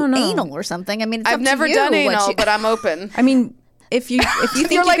you to do anal or something. I mean, it's I've up never to you done anal, but I'm open. I mean, if you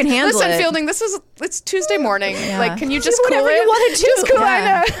think you like, can handle listen, it. Fielding, it's Tuesday morning. Like, can you just cool whatever it? you want to do? Just cool. I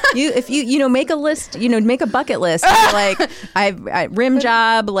know. If you make a list, make a bucket list. Like, I rim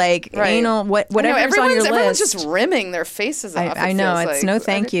job, like anal, whatever's on your list. Everyone's just rimming their faces off. I know, it's like. no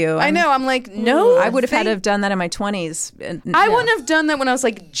thank you. I know. I'm like, no. I would have had to have done that in my 20s. I wouldn't have done that when I was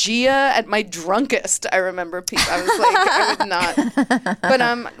like Gia at my drunkest. I remember people. I was like, I would not. But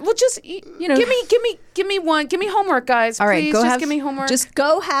well, just give me one. Give me homework, guys. All right, please, give me homework. Just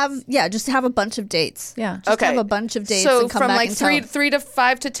go just have a bunch of dates. Yeah. Just have a bunch of dates. So and come from back like and 3 to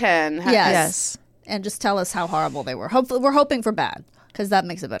 5 to 10. Yes. And just tell us how horrible they were. Hopefully, we're hoping for bad, because that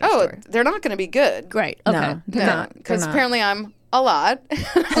makes a better story. They're not going to be good. Great. Okay. No, they're not. Because apparently I'm a lot.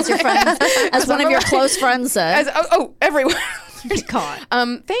 As your friends, as one of your close friends said. Everyone.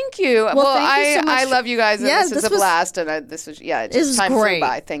 Thank you. Well, thank you so much. I love you guys. And this is a blast. And this was just time flew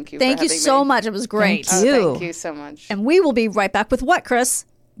by. Thank you. Thank you so much. It was great. Thank you so much. And we will be right back with what, Chris?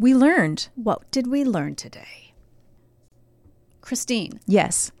 We learned. What did we learn today? Christine.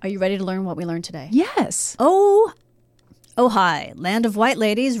 Yes. Are you ready to learn what we learned today? Yes. Oh, hi, land of white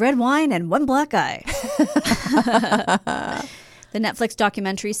ladies, red wine, and one black guy. The Netflix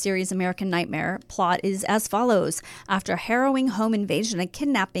documentary series American Nightmare plot is as follows. After a harrowing home invasion and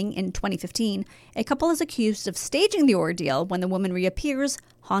kidnapping in 2015, a couple is accused of staging the ordeal when the woman reappears,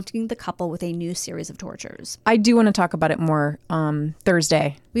 haunting the couple with a new series of tortures. I do want to talk about it more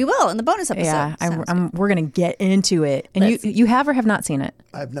Thursday. We will in the bonus episode. Yeah, we're going to get into it. And you have or have not seen it?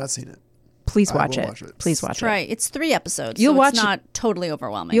 I have not seen it. Please watch it. Please watch it. Right. It's 3 episodes. You'll watch it's not totally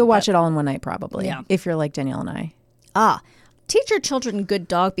overwhelming. You'll watch it all in one night probably. Yeah. If you're like Danielle and I. Teach your children good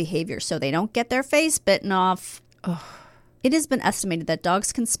dog behavior so they don't get their face bitten off. Oh. It has been estimated that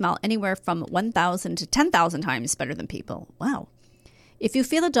dogs can smell anywhere from 1,000 to 10,000 times better than people. Wow. If you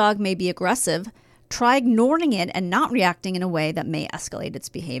feel a dog may be aggressive, try ignoring it and not reacting in a way that may escalate its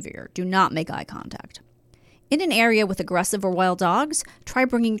behavior. Do not make eye contact. In an area with aggressive or wild dogs, try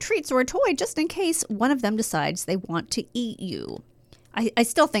bringing treats or a toy just in case one of them decides they want to eat you. I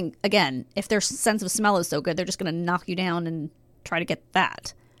still think, again, if their sense of smell is so good, they're just going to knock you down and try to get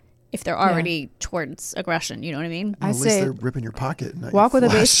that. If they're already towards aggression, you know what I mean? Well, at least they're ripping your pocket. Walk with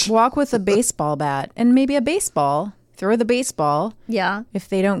a baseball bat and maybe a baseball. Throw the baseball. Yeah. If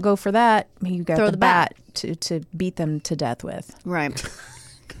they don't go for that, you got the bat to beat them to death with. Right.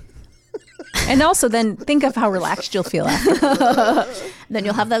 And also then think of how relaxed you'll feel after. Then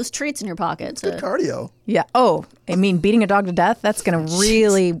you'll have those treats in your pocket. It's good cardio. Yeah. Oh, I mean, beating a dog to death, that's going to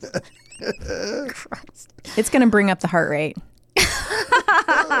really... It's going to bring up the heart rate.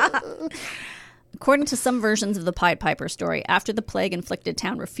 According to some versions of the Pied Piper story, after the plague-inflicted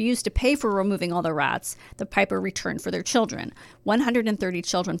town refused to pay for removing all the rats, the Piper returned for their children. 130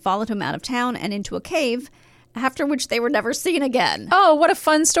 children followed him out of town and into a cave, after which they were never seen again. Oh, what a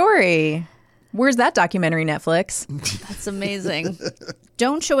fun story. Where's that documentary, Netflix? That's amazing.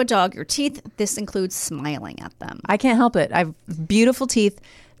 Don't show a dog your teeth. This includes smiling at them. I can't help it. I have beautiful teeth.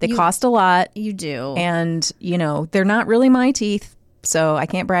 They cost a lot. You do. And, they're not really my teeth, so I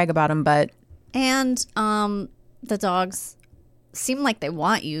can't brag about them, but... And the dogs seem like they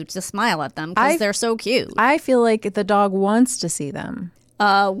want you to smile at them because they're so cute. I feel like the dog wants to see them.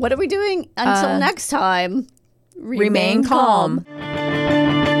 What are we doing until next time? Remain calm.